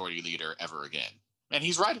Senate Majority Leader ever again. And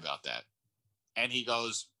he's right about that. And he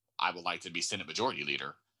goes, I would like to be Senate Majority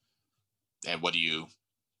Leader. And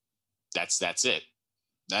that's it.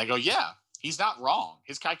 And I go, yeah, he's not wrong.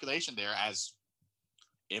 His calculation there, as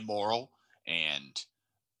immoral and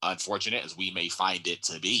unfortunate as we may find it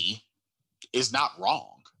to be, is not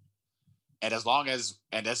wrong. And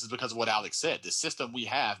and this is because of what Alex said, the system we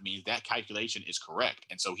have means that calculation is correct.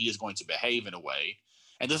 And so he is going to behave in a way,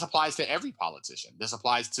 and this applies to every politician. This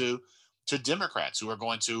applies to Democrats who are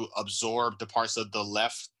going to absorb the parts of the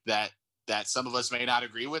left that some of us may not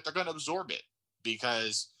agree with. They're going to absorb it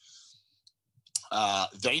because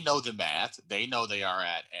they know the math. They know they are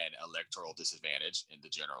at an electoral disadvantage in the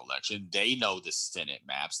general election. They know the Senate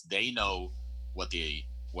maps. They know what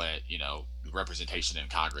representation in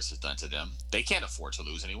Congress has done to them. They can't afford to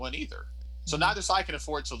lose anyone either. So neither side can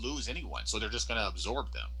afford to lose anyone. So they're just going to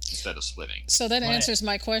absorb them instead of splitting. So that answers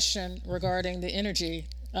my question regarding the energy.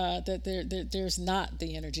 That there's not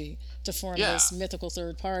the energy to form this mythical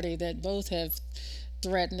third party that both have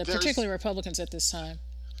threatened, particularly Republicans at this time.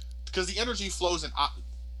 Because the energy flows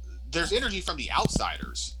there's energy from the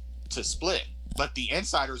outsiders to split, but the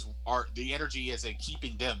insiders the energy is in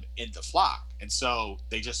keeping them in the flock. And so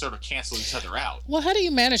they just sort of cancel each other out. Well, how do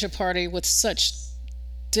you manage a party with such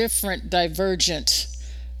different, divergent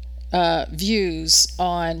views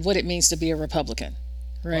on what it means to be a Republican,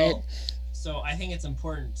 right? Well, so I think it's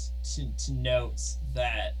important to note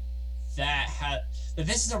that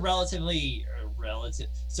this is a relative.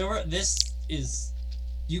 So this is,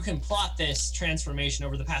 you can plot this transformation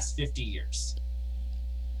over the past 50 years.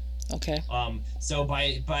 Okay. So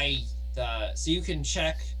so you can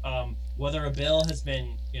check whether a bill has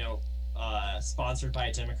been sponsored by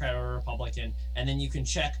a Democrat or a Republican, and then you can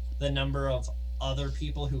check the number of other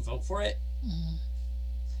people who vote for it. Mm-hmm.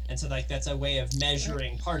 And so that's a way of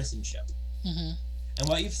measuring partisanship. Mm-hmm. And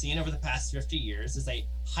what you've seen over the past 50 years is a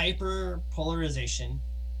hyper polarization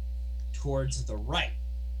towards the right.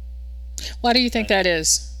 Why do you think that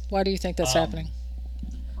is? Why do you think that's happening?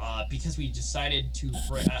 Because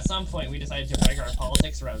at some point we decided to break our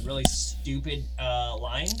politics around really stupid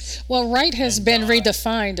lines. Well, right has been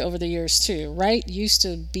redefined over the years too. Right used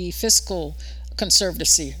to be fiscal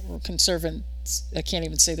conservacy or conservant. I can't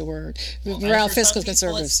even say the word. Around fiscal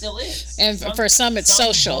conservatives. It still is. And for some, it's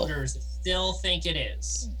social. Voters still think it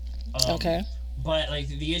is. Okay. But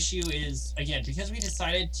the issue is, again, because we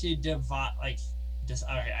decided to divide.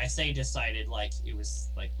 I say decided like it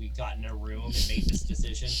was like we got in a room and made this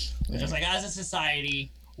decision. We're just as a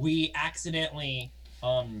society, we accidentally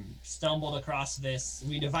stumbled across this.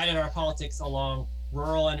 We divided our politics along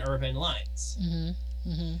rural and urban lines.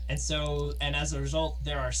 Mm-hmm. Mm-hmm. And as a result,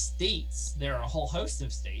 there are a whole host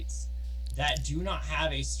of states that do not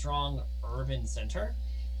have a strong urban center.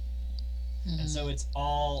 Mm-hmm. And so it's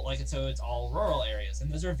all rural areas,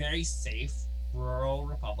 and those are very safe rural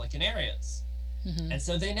Republican areas. Mm-hmm. And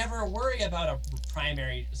so they never worry about a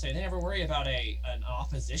primary. So they never worry about an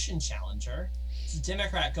opposition challenger. What's a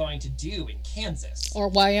Democrat going to do in Kansas or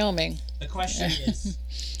Wyoming? The question is,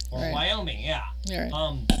 or right. Wyoming, yeah. Right.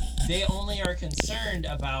 they only are concerned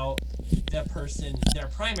about the person, their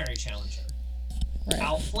primary challenger,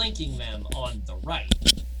 outflanking them on the right.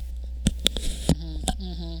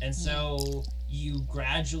 And so you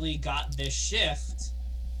gradually got this shift.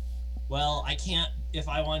 Well, I can't, if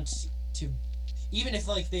I want to, even if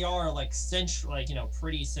like they are like central, like,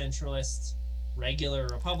 pretty centralist, regular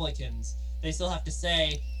Republicans, they still have to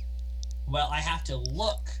say, well, I have to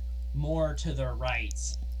look more to the right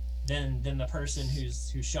than the person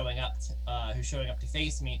who's showing up to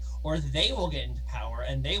face me, or they will get into power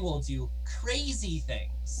and they will do crazy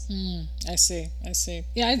things. I see.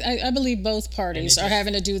 Yeah, I believe both parties are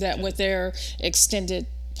having to do that with their extended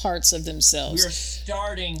parts of themselves. We're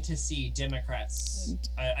starting to see Democrats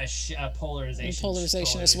a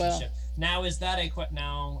polarization as well. Now, is that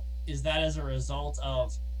as a result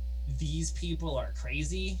of these people are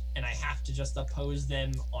crazy and I have to just oppose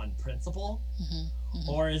them on principle?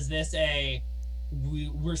 Or is this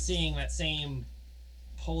we're seeing that same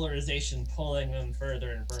polarization pulling them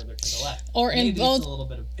further and further to the left? Or in both,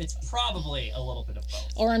 it's probably a little bit of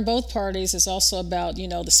both. Or in both parties, it's also about,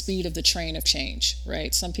 the speed of the train of change,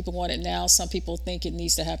 right? Some people want it now. Some people think it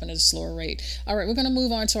needs to happen at a slower rate. All right, we're going to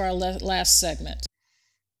move on to our last segment.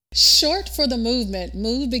 Short for the movement,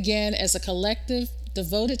 MOVE began as a collective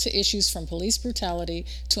devoted to issues from police brutality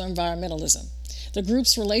to environmentalism. The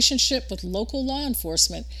group's relationship with local law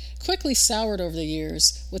enforcement quickly soured over the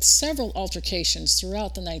years, with several altercations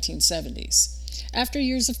throughout the 1970s. After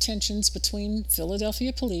years of tensions between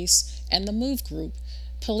Philadelphia police and the MOVE group,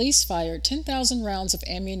 police fired 10,000 rounds of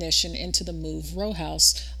ammunition into the MOVE row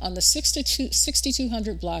house on the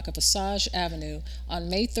 6200 block of Osage Avenue on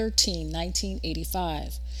May 13,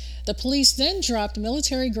 1985. The police then dropped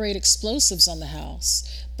military-grade explosives on the house,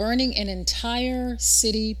 burning an entire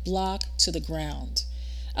city block to the ground.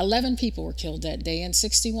 11 people were killed that day and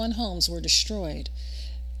 61 homes were destroyed.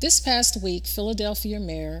 This past week, Philadelphia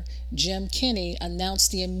Mayor Jim Kenney announced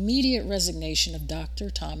the immediate resignation of Dr.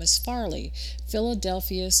 Thomas Farley,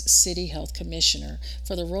 Philadelphia's City Health Commissioner,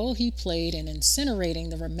 for the role he played in incinerating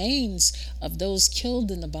the remains of those killed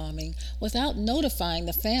in the bombing without notifying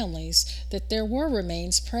the families that there were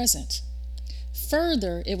remains present.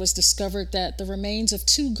 Further, it was discovered that the remains of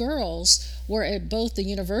 2 girls were at both the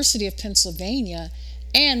University of Pennsylvania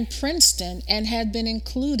and Princeton and had been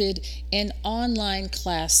included in online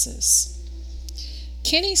classes.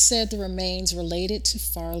 Kenney said the remains related to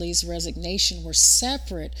Farley's resignation were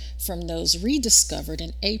separate from those rediscovered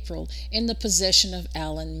in April in the possession of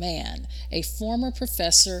Alan Mann, a former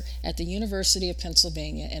professor at the University of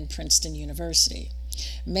Pennsylvania and Princeton University.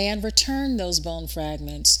 Mann returned those bone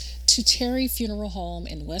fragments to Terry Funeral Home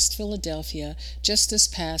in West Philadelphia just this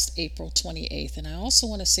past April 28th. And I also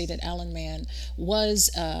want to say that Alan Mann was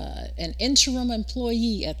an interim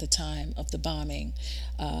employee at the time of the bombing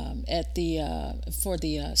for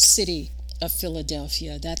the city of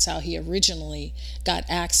Philadelphia. That's how he originally got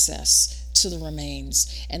access to the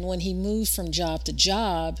remains. And when he moved from job to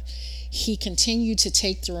job, he continued to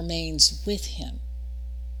take the remains with him.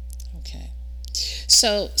 Okay.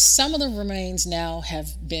 So some of the remains now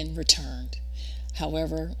have been returned.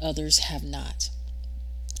 However, others have not.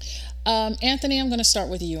 Anthony, I'm going to start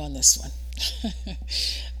with you on this one.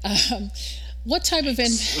 What type of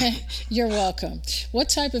impact? You're welcome. What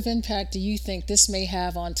type of impact do you think this may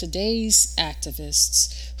have on today's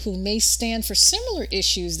activists who may stand for similar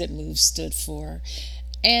issues that MOVE stood for,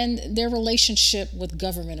 and their relationship with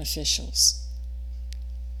government officials?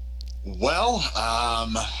 Well,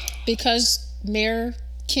 because Mayor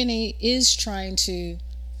Kenney is trying to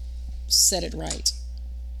set it right.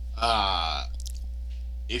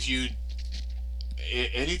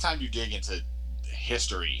 Anytime you dig into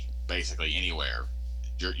history, basically anywhere,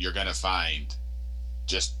 you're gonna find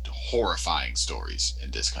just horrifying stories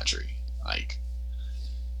in this country. Like,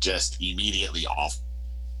 just immediately off,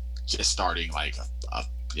 just starting like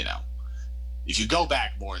if you go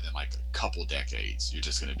back more than like a couple decades, you're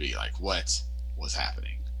just gonna be like, what was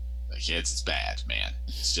happening? Like, kids, it's bad, man.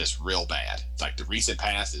 It's just real bad. It's like the recent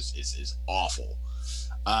past is awful.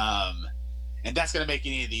 And that's going to make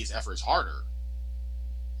any of these efforts harder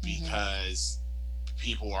because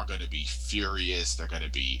people are going to be furious. They're going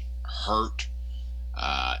to be hurt.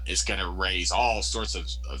 It's going to raise all sorts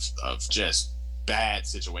of just bad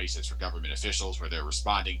situations for government officials where they're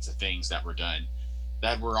responding to things that were done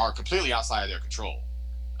that are completely outside of their control.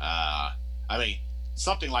 I mean,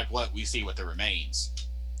 something like what we see with the remains.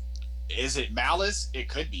 Is it malice? It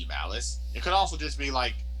could be malice. It could also just be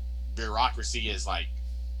like bureaucracy is like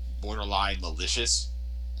borderline malicious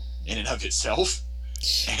in and of itself.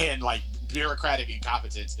 And like bureaucratic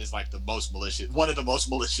incompetence is like one of the most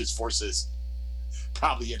malicious forces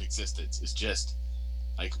probably in existence. It's just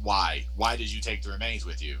like, why? Why did you take the remains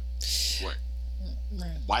with you? Where?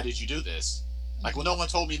 Right. Why did you do this? Like, well, no one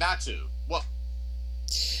told me not to. Well,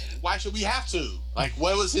 why should we have to? Like,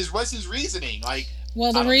 what's his reasoning? Like, Well,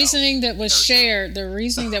 I don't know. the reasoning that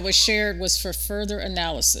was shared was for further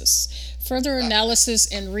analysis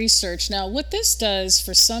and research. Now, what this does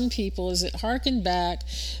for some people is it harkened back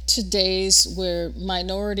to days where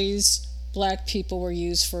minorities, black people were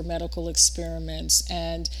used for medical experiments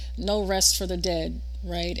and no rest for the dead,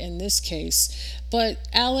 right? In this case. But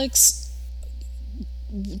Alex,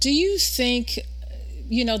 do you think,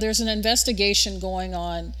 there's an investigation going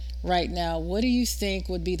on right now. What do you think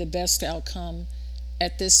would be the best outcome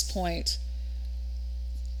at this point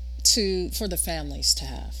for the families to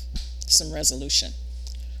have some resolution?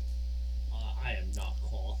 I am not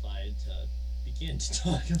qualified to begin to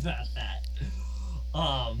talk about that.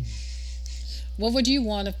 Um, What would you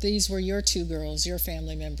want if these were your two girls, your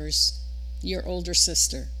family members, your older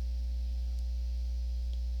sister?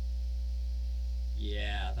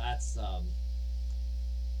 yeah, that's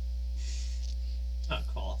not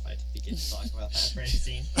qualified to begin to talk about that,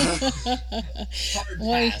 Francine. Hard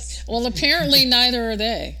well, pass. well, apparently neither are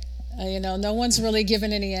they. No one's really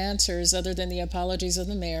given any answers other than the apologies of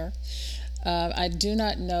the mayor. I do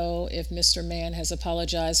not know if Mr. Mann has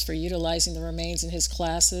apologized for utilizing the remains in his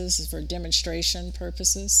classes for demonstration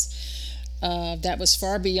purposes. That was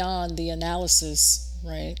far beyond the analysis,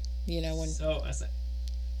 right? When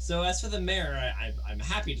So as for the mayor, I'm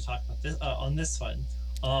happy to talk about this on this one,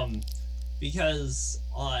 um, because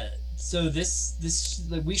so this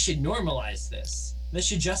like, we should normalize this. This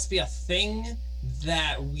should just be a thing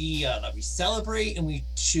that we celebrate and we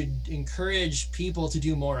should encourage people to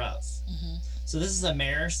do more of. Mhm. So this is a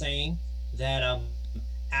mayor saying that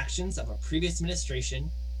actions of a previous administration,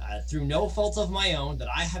 through no fault of my own, that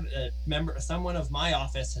I have a member, someone of my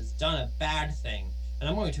office has done a bad thing, and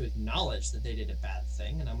I'm going to acknowledge that they did a bad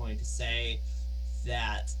thing, and I'm going to say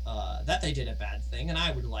that that they did a bad thing, and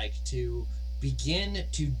I would like to begin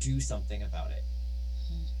to do something about it.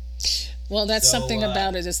 Well, that's So something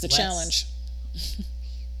about it is the let's challenge.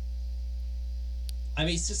 I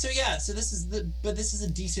mean, so yeah, so this is a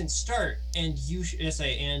decent start, and you should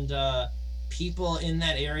say, and people in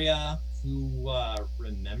that area who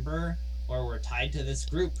remember or were tied to this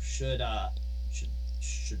group should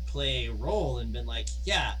should play a role and been like,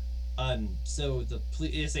 yeah, so the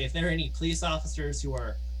police, say if there are any police officers who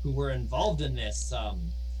were involved in this,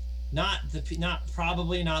 not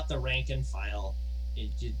probably not the rank and file,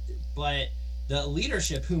 but the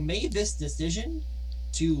leadership who made this decision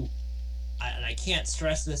to, and I can't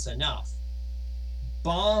stress this enough,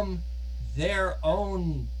 bomb their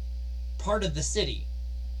own part of the city.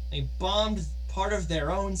 They bombed part of their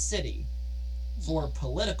own city for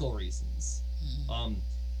political reasons. Um,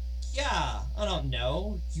 yeah, I don't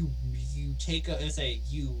know. You take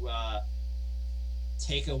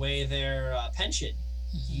away their pension.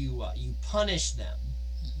 You punish them.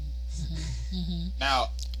 Now,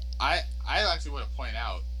 I actually want to point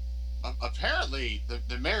out. Apparently,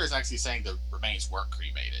 the mayor is actually saying the remains weren't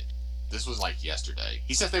cremated. This was like yesterday.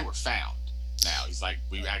 He said they were found. Now he's like,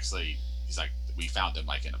 we found them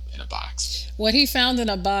like in a box. What he found in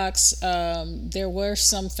a box, there were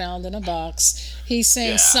some found in a box. He's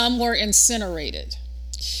saying Yeah. some were incinerated.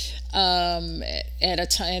 At a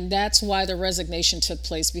time, and that's why the resignation took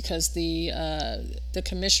place, because the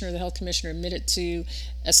health commissioner, admitted to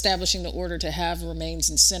establishing the order to have remains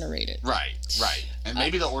incinerated. Right, right. And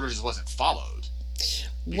maybe the order just wasn't followed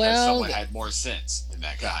because Well, someone had more sense than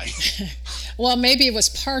that guy. well, maybe it was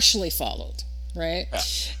partially followed, right? Yeah.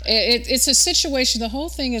 It's a situation. The whole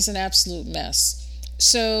thing is an absolute mess.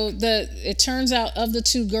 So it turns out, of the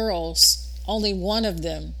two girls, only one of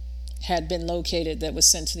them had been located that was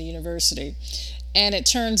sent to the university. And it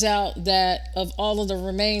turns out that of all of the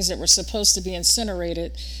remains that were supposed to be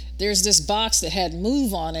incinerated, there's this box that had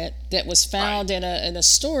move on it that was found Right. in a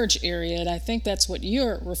storage area, and I think that's what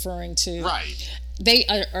you're referring to. Right. They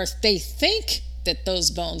think that those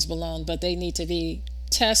bones belong, but they need to be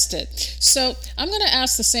tested. So I'm going to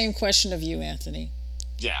ask the same question of you, Anthony.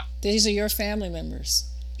 Yeah. These are your family members.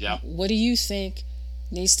 Yeah. What do you think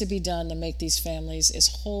needs to be done to make these families as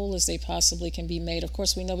whole as they possibly can be made? Of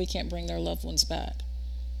course, we know we can't bring their loved ones back.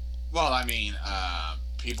 Well, I mean,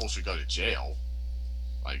 people should go to jail,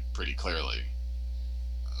 like pretty clearly.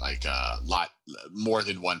 Like lot more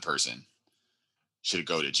than one person should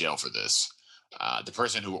go to jail for this. The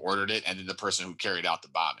person who ordered it and then the person who carried out the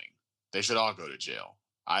bombing. They should all go to jail.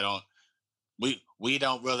 I don't. We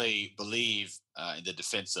don't really believe in the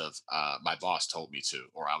defense of my boss told me to,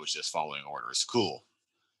 or I was just following orders. Cool.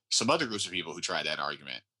 some other groups of people who tried that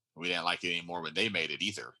argument. We didn't like it anymore when they made it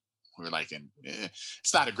either. We were like,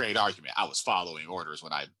 it's not a great argument. I was following orders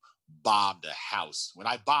when I bombed a house. When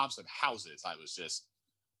I bombed some houses, I was just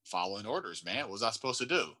following orders, man. What was I supposed to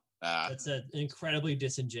do? That's an incredibly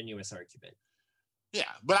disingenuous argument. Yeah,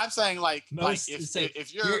 but I'm saying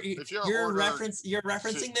if you're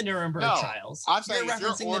referencing the Nuremberg trials. I'm saying you're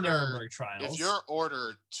referencing the Nuremberg trials. If you're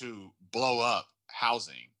ordered to blow up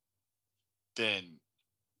housing, then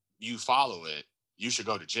you follow it. You should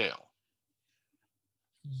go to jail.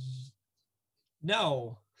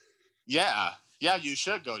 No. Yeah, you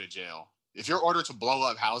should go to jail. If you're ordered to blow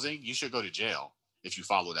up housing, you should go to jail if you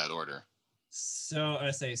follow that order.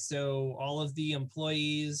 So all of the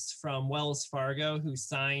employees from Wells Fargo who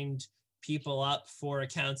signed people up for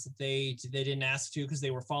accounts that they didn't ask to because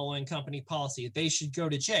they were following company policy, they should go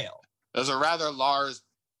to jail. There's a rather large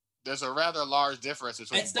difference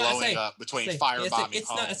between blowing up firebombing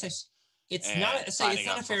homes. It's not a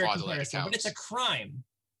fair comparison, but it's a crime.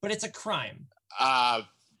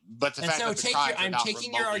 But the fact that I'm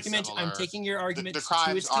taking your argument the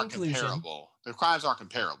crimes to its conclusion. Comparable. The crimes aren't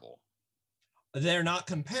comparable. They're not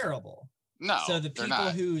comparable. No, so the people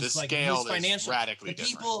whose financial radically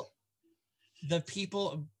different. The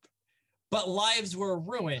people, but lives were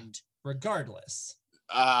ruined regardless.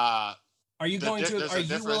 Are you willing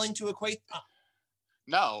to equate?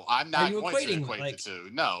 No, I'm not going to equate the two.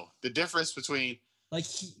 No, the difference between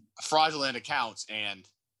fraudulent accounts and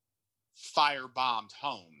firebombed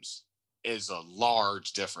homes is a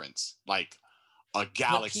large difference, like a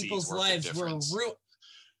galaxy's people's worth lives of difference. Were ruined.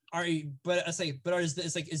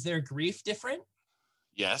 Is their grief different?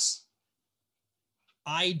 Yes.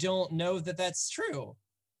 I don't know that that's true.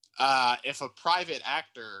 If a private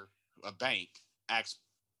actor, a bank, acts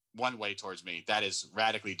one way towards me, that is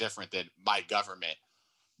radically different than my government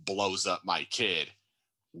blows up my kid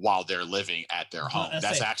while they're living at their home.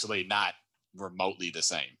 That's actually not remotely the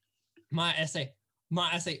same. My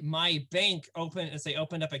bank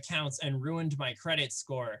opened up accounts and ruined my credit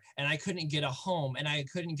score, and I couldn't get a home, and I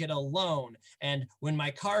couldn't get a loan, and when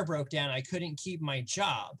my car broke down, I couldn't keep my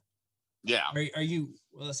job. Yeah. Are you?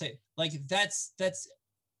 Well, let's say that's.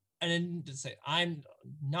 And then to say I'm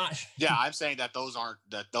not. Yeah, I'm saying that those aren't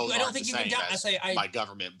I don't think you can. My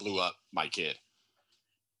government blew up my kid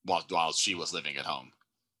while she was living at home.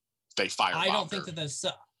 They firebombed her. I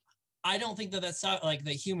don't think that that's like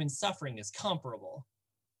the human suffering is comparable.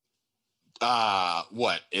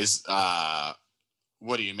 What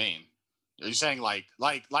do you mean? Are you saying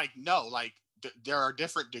there are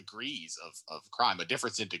different degrees of crime. A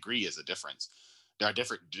difference in degree is a difference. There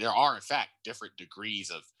are in fact different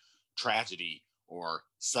degrees of tragedy or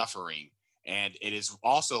suffering, and it is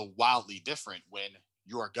also wildly different when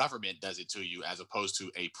your government does it to you as opposed to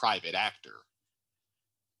a private actor.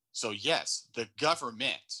 So yes, the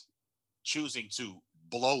government choosing to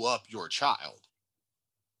blow up your child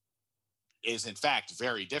is in fact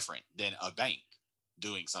very different than a bank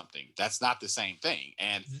doing something. That's not the same thing.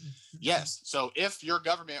 And yes, so if your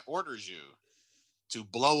government orders you to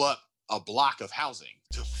blow up a block of housing,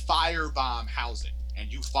 to firebomb housing,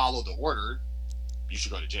 and you follow the order, you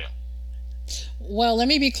should go to jail. Well, let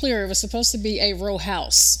me be clear. It was supposed to be a row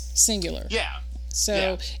house, singular. Yeah.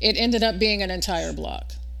 So it ended up being an entire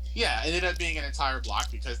block. Yeah, it ended up being an entire block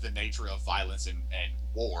because the nature of violence and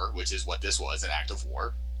war, which is what this was, an act of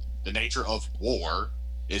war, the nature of war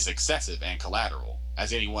is excessive and collateral.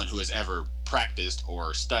 As anyone who has ever practiced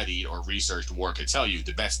or studied or researched war could tell you,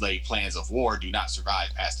 the best laid plans of war do not survive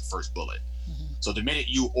past the first bullet. Mm-hmm. So the minute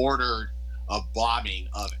you ordered a bombing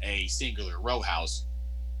of a singular row house,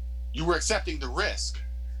 you were accepting the risk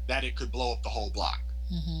that it could blow up the whole block.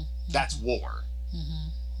 Mm-hmm. That's war. Mm-hmm.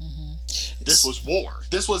 Mm-hmm. This was war.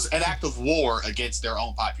 This was an act of war against their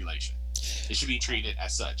own population. It should be treated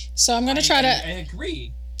as such. So I'm going to try to... I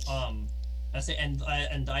agree.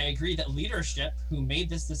 And I agree that leadership who made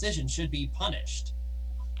this decision should be punished.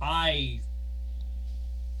 I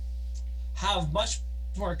have much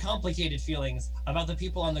more complicated feelings about the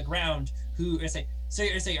people on the ground who say,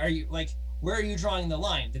 are you like, where are you drawing the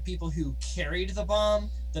line? The people who carried the bomb,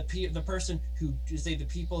 the person who the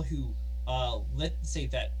people who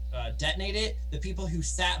detonate it, the people who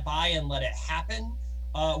sat by and let it happen.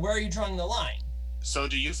 Where are you drawing the line? So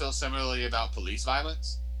do you feel similarly about police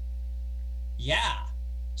violence? Yeah.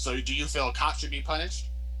 So do you feel cops should be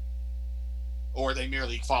punished? Or are they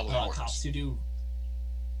merely following orders? Cops who do.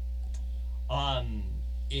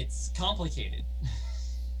 It's complicated.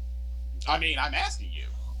 I mean, I'm asking you.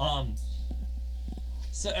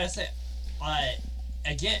 So I say,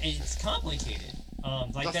 again, it's complicated.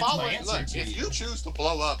 That's my answer to if you choose to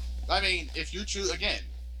blow up, if you choose, again,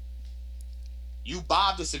 You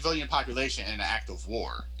bombed the civilian population in an act of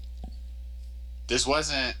war. This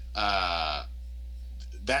wasn't.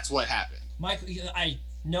 That's what happened. Michael,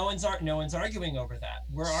 no one's arguing over that.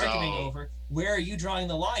 We're arguing So, over where are you drawing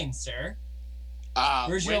the line, sir?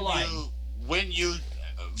 Where's your when line? when you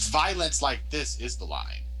violence like this is the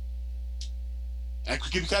line, and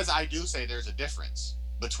because I do say there's a difference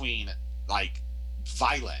between like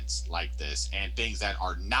violence like this and things that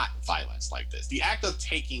are not violence like this. The act of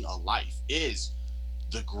taking a life is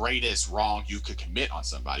the greatest wrong you could commit on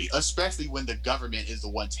somebody, especially when the government is the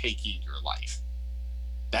one taking your life.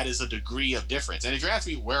 That is a degree of difference. And if you're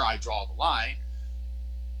asking me where I draw the line,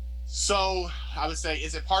 so I would say,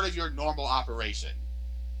 is it part of your normal operation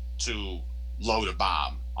to load a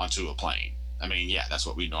bomb onto a plane? I mean, yeah, that's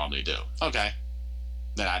what we normally do. Okay.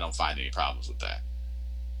 Then I don't find any problems with that.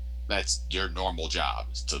 That's your normal job,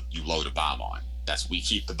 is to you load a bomb on. That's we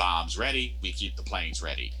keep the bombs ready, we keep the planes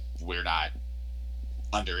ready. We're not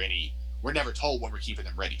under any we're never told what we're keeping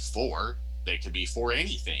them ready for. They could be for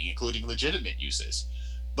anything, including legitimate uses.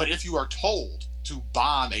 But if you are told to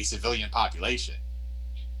bomb a civilian population,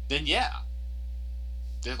 then yeah.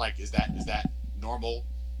 They're like, is that normal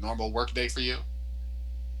work day for you?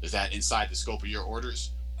 Is that inside the scope of your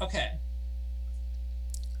orders? Okay.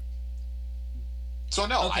 So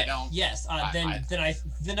no, Okay. I don't. Yes.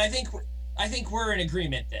 Then I think we're in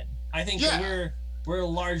agreement. Then I think Yeah. we're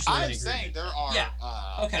largely. I'm in saying agreement. there are.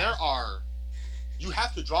 Yeah. Okay. There are. You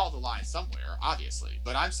have to draw the line somewhere, obviously.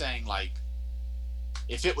 But I'm saying, like,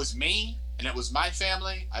 if it was me and it was my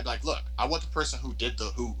family, I'd be like, look, I want the person who did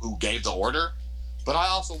who gave the order, but I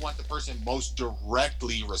also want the person most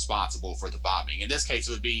directly responsible for the bombing. In this case,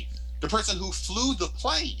 it would be the person who flew the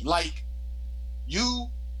plane. Like, you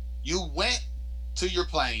went to your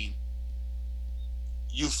plane,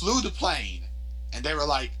 you flew the plane, and they were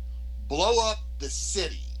like, blow up the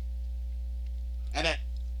city. And then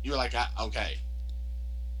you were like, okay.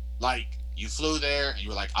 Like, you flew there and you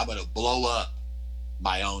were like, I'm going to blow up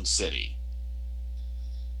my own city.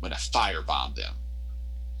 I'm going to firebomb them.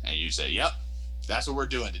 And you say, yep, that's what we're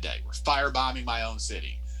doing today. We're firebombing my own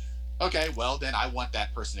city. Okay, well, then I want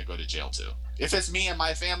that person to go to jail too. If it's me and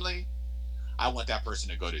my family, I want that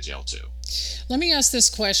person to go to jail too. Let me ask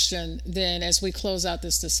this question then as we close out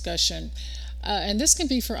this discussion. And this can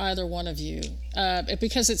be for either one of you.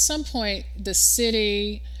 Because at some point, the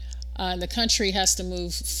city and the country has to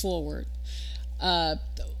move forward. But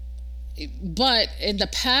in the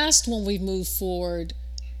past, when we've moved forward,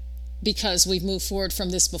 because we've moved forward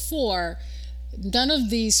from this before, none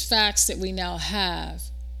of these facts that we now have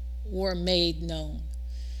were made known.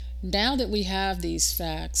 Now that we have these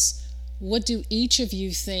facts, what do each of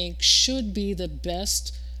you think should be the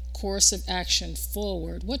best course of action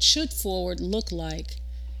forward? What should forward look like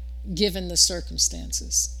given the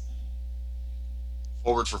circumstances?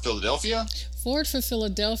 Forward for Philadelphia? Forward for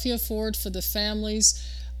Philadelphia, forward for the families,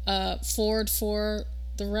 forward for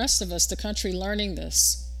the rest of us, the country learning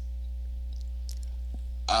this.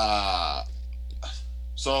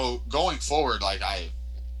 So going forward,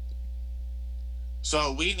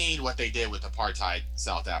 so we need what they did with apartheid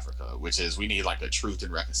South Africa, which is we need like a truth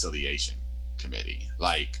and reconciliation committee.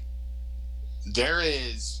 Like, there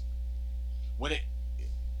is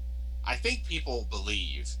I think people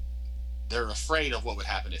believe they're afraid of what would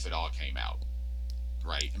happen if it all came out,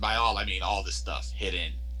 right? And by all, I mean all this stuff,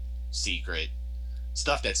 hidden, secret,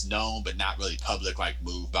 stuff that's known but not really public, like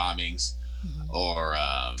move bombings, or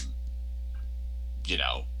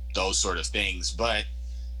those sort of things. But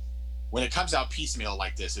when it comes out piecemeal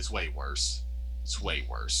like this, it's way worse. It's way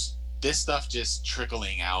worse. This stuff just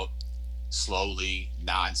trickling out slowly,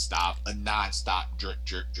 nonstop, a nonstop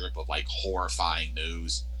drip of like horrifying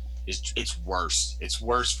news. It's worse. It's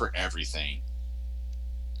worse for everything.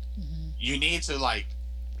 You need to like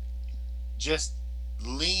just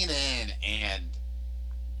lean in and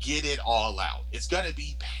get it all out. It's gonna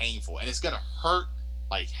be painful and it's gonna hurt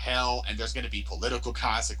like hell, and there's gonna be political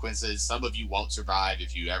consequences. Some of you won't survive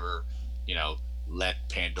if you ever, let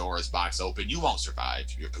Pandora's box open. You won't survive.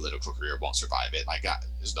 Your political career won't survive it. Like,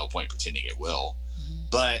 there's no point pretending it will.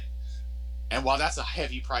 But, and while that's a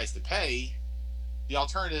heavy price to pay, the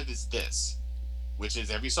alternative is this, which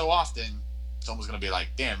is every so often, someone's going to be like,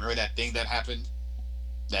 damn, remember that thing that happened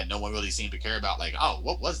that no one really seemed to care about? Like, oh,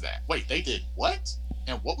 what was that? Wait, they did what?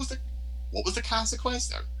 And what was the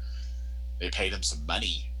consequence? They paid him some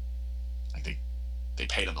money. Like they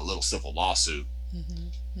paid him a little civil lawsuit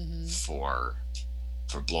for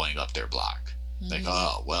blowing up their block. Like,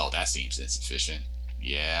 oh, well, that seems insufficient.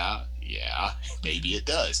 Yeah, maybe it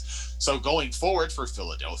does. So going forward for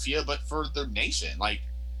Philadelphia, but for the nation, like,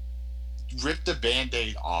 rip the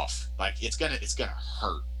band-aid off. Like it's gonna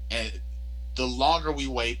hurt. And the longer we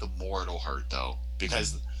wait, the more it'll hurt though.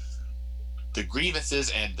 Because the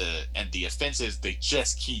grievances and the offenses, they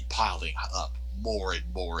just keep piling up more and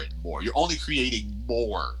more and more. You're only creating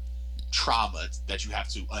more trauma that you have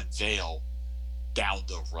to unveil down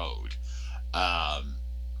the road.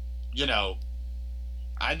 You know,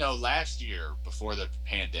 I know last year before the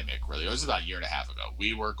pandemic, really, it was about a year and a half ago,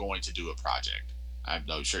 we were going to do a project. I'm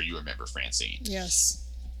not sure you remember, Francine. Yes.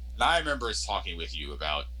 And I remember us talking with you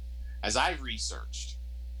about, as I researched,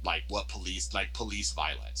 like police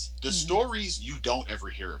violence, the stories you don't ever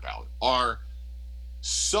hear about are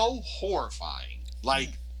so horrifying.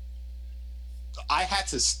 Like, I had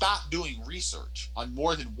to stop doing research on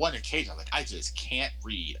more than one occasion. Like, I just can't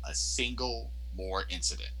read a single more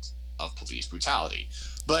incident of police brutality.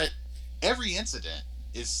 But every incident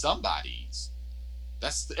is somebody's.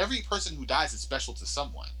 That's every person who dies is special to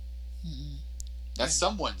someone. That's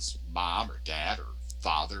someone's mom or dad or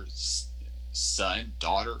father, son,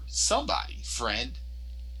 daughter, somebody, friend.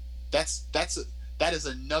 That is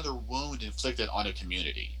another wound inflicted on a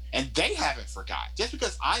community, and they haven't forgot. Just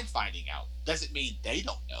because I'm finding out doesn't mean they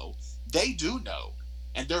don't know. They do know,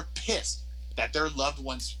 and they're pissed that their loved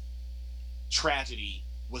one's tragedy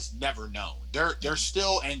was never known. They're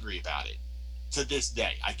still angry about it to this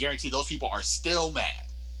day. I guarantee those people are still mad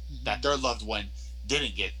that their loved one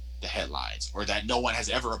didn't get the headlines, or that no one has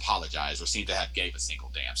ever apologized or seemed to have gave a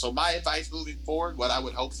single damn. So my advice moving forward, what I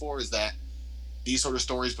would hope for, is that these sort of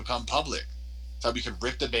stories become public, so we can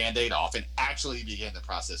rip the band-aid off and actually begin the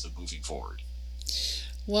process of moving forward.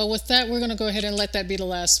 Well, with that, we're going to go ahead and let that be the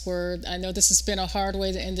last word. I know this has been a hard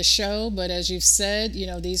way to end the show, but as you've said,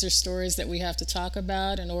 these are stories that we have to talk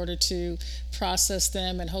about in order to process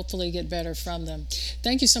them and hopefully get better from them.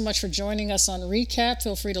 Thank you so much for joining us on Recap.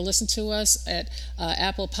 Feel free to listen to us at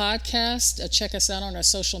Apple Podcast. Check us out on our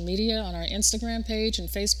social media, on our Instagram page and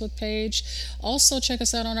Facebook page. Also, check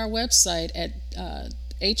us out on our website at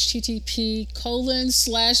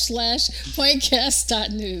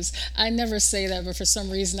http://pointcast.news. I never say that, but for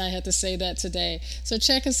some reason I had to say that today. So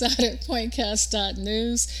check us out at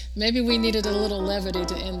pointcast.news. Maybe we needed a little levity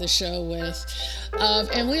to end the show with.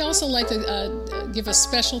 And we also like to give a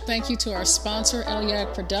special thank you to our sponsor,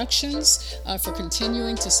 Eliag Productions, for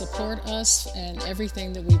continuing to support us and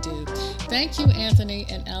everything that we do. Thank you, Anthony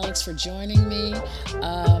and Alex, for joining me.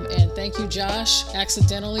 And thank you, Josh,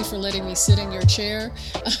 accidentally, for letting me sit in your chair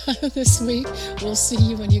this week. We'll see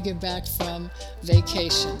you when you get back from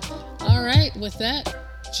vacation. All right, with that,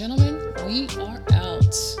 gentlemen, we are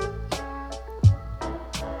out.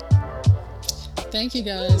 Thank you,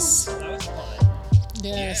 guys. That was fun.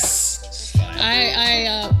 Yes.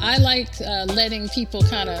 Yeah, I like letting people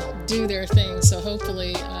kind of do their thing, so hopefully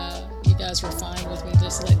you guys were fine with me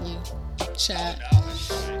just letting you chat.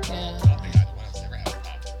 Yeah.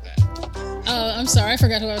 Oh, I'm sorry. I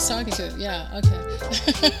forgot who I was talking to. Yeah, okay.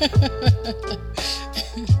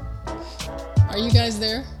 Are you guys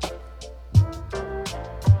there?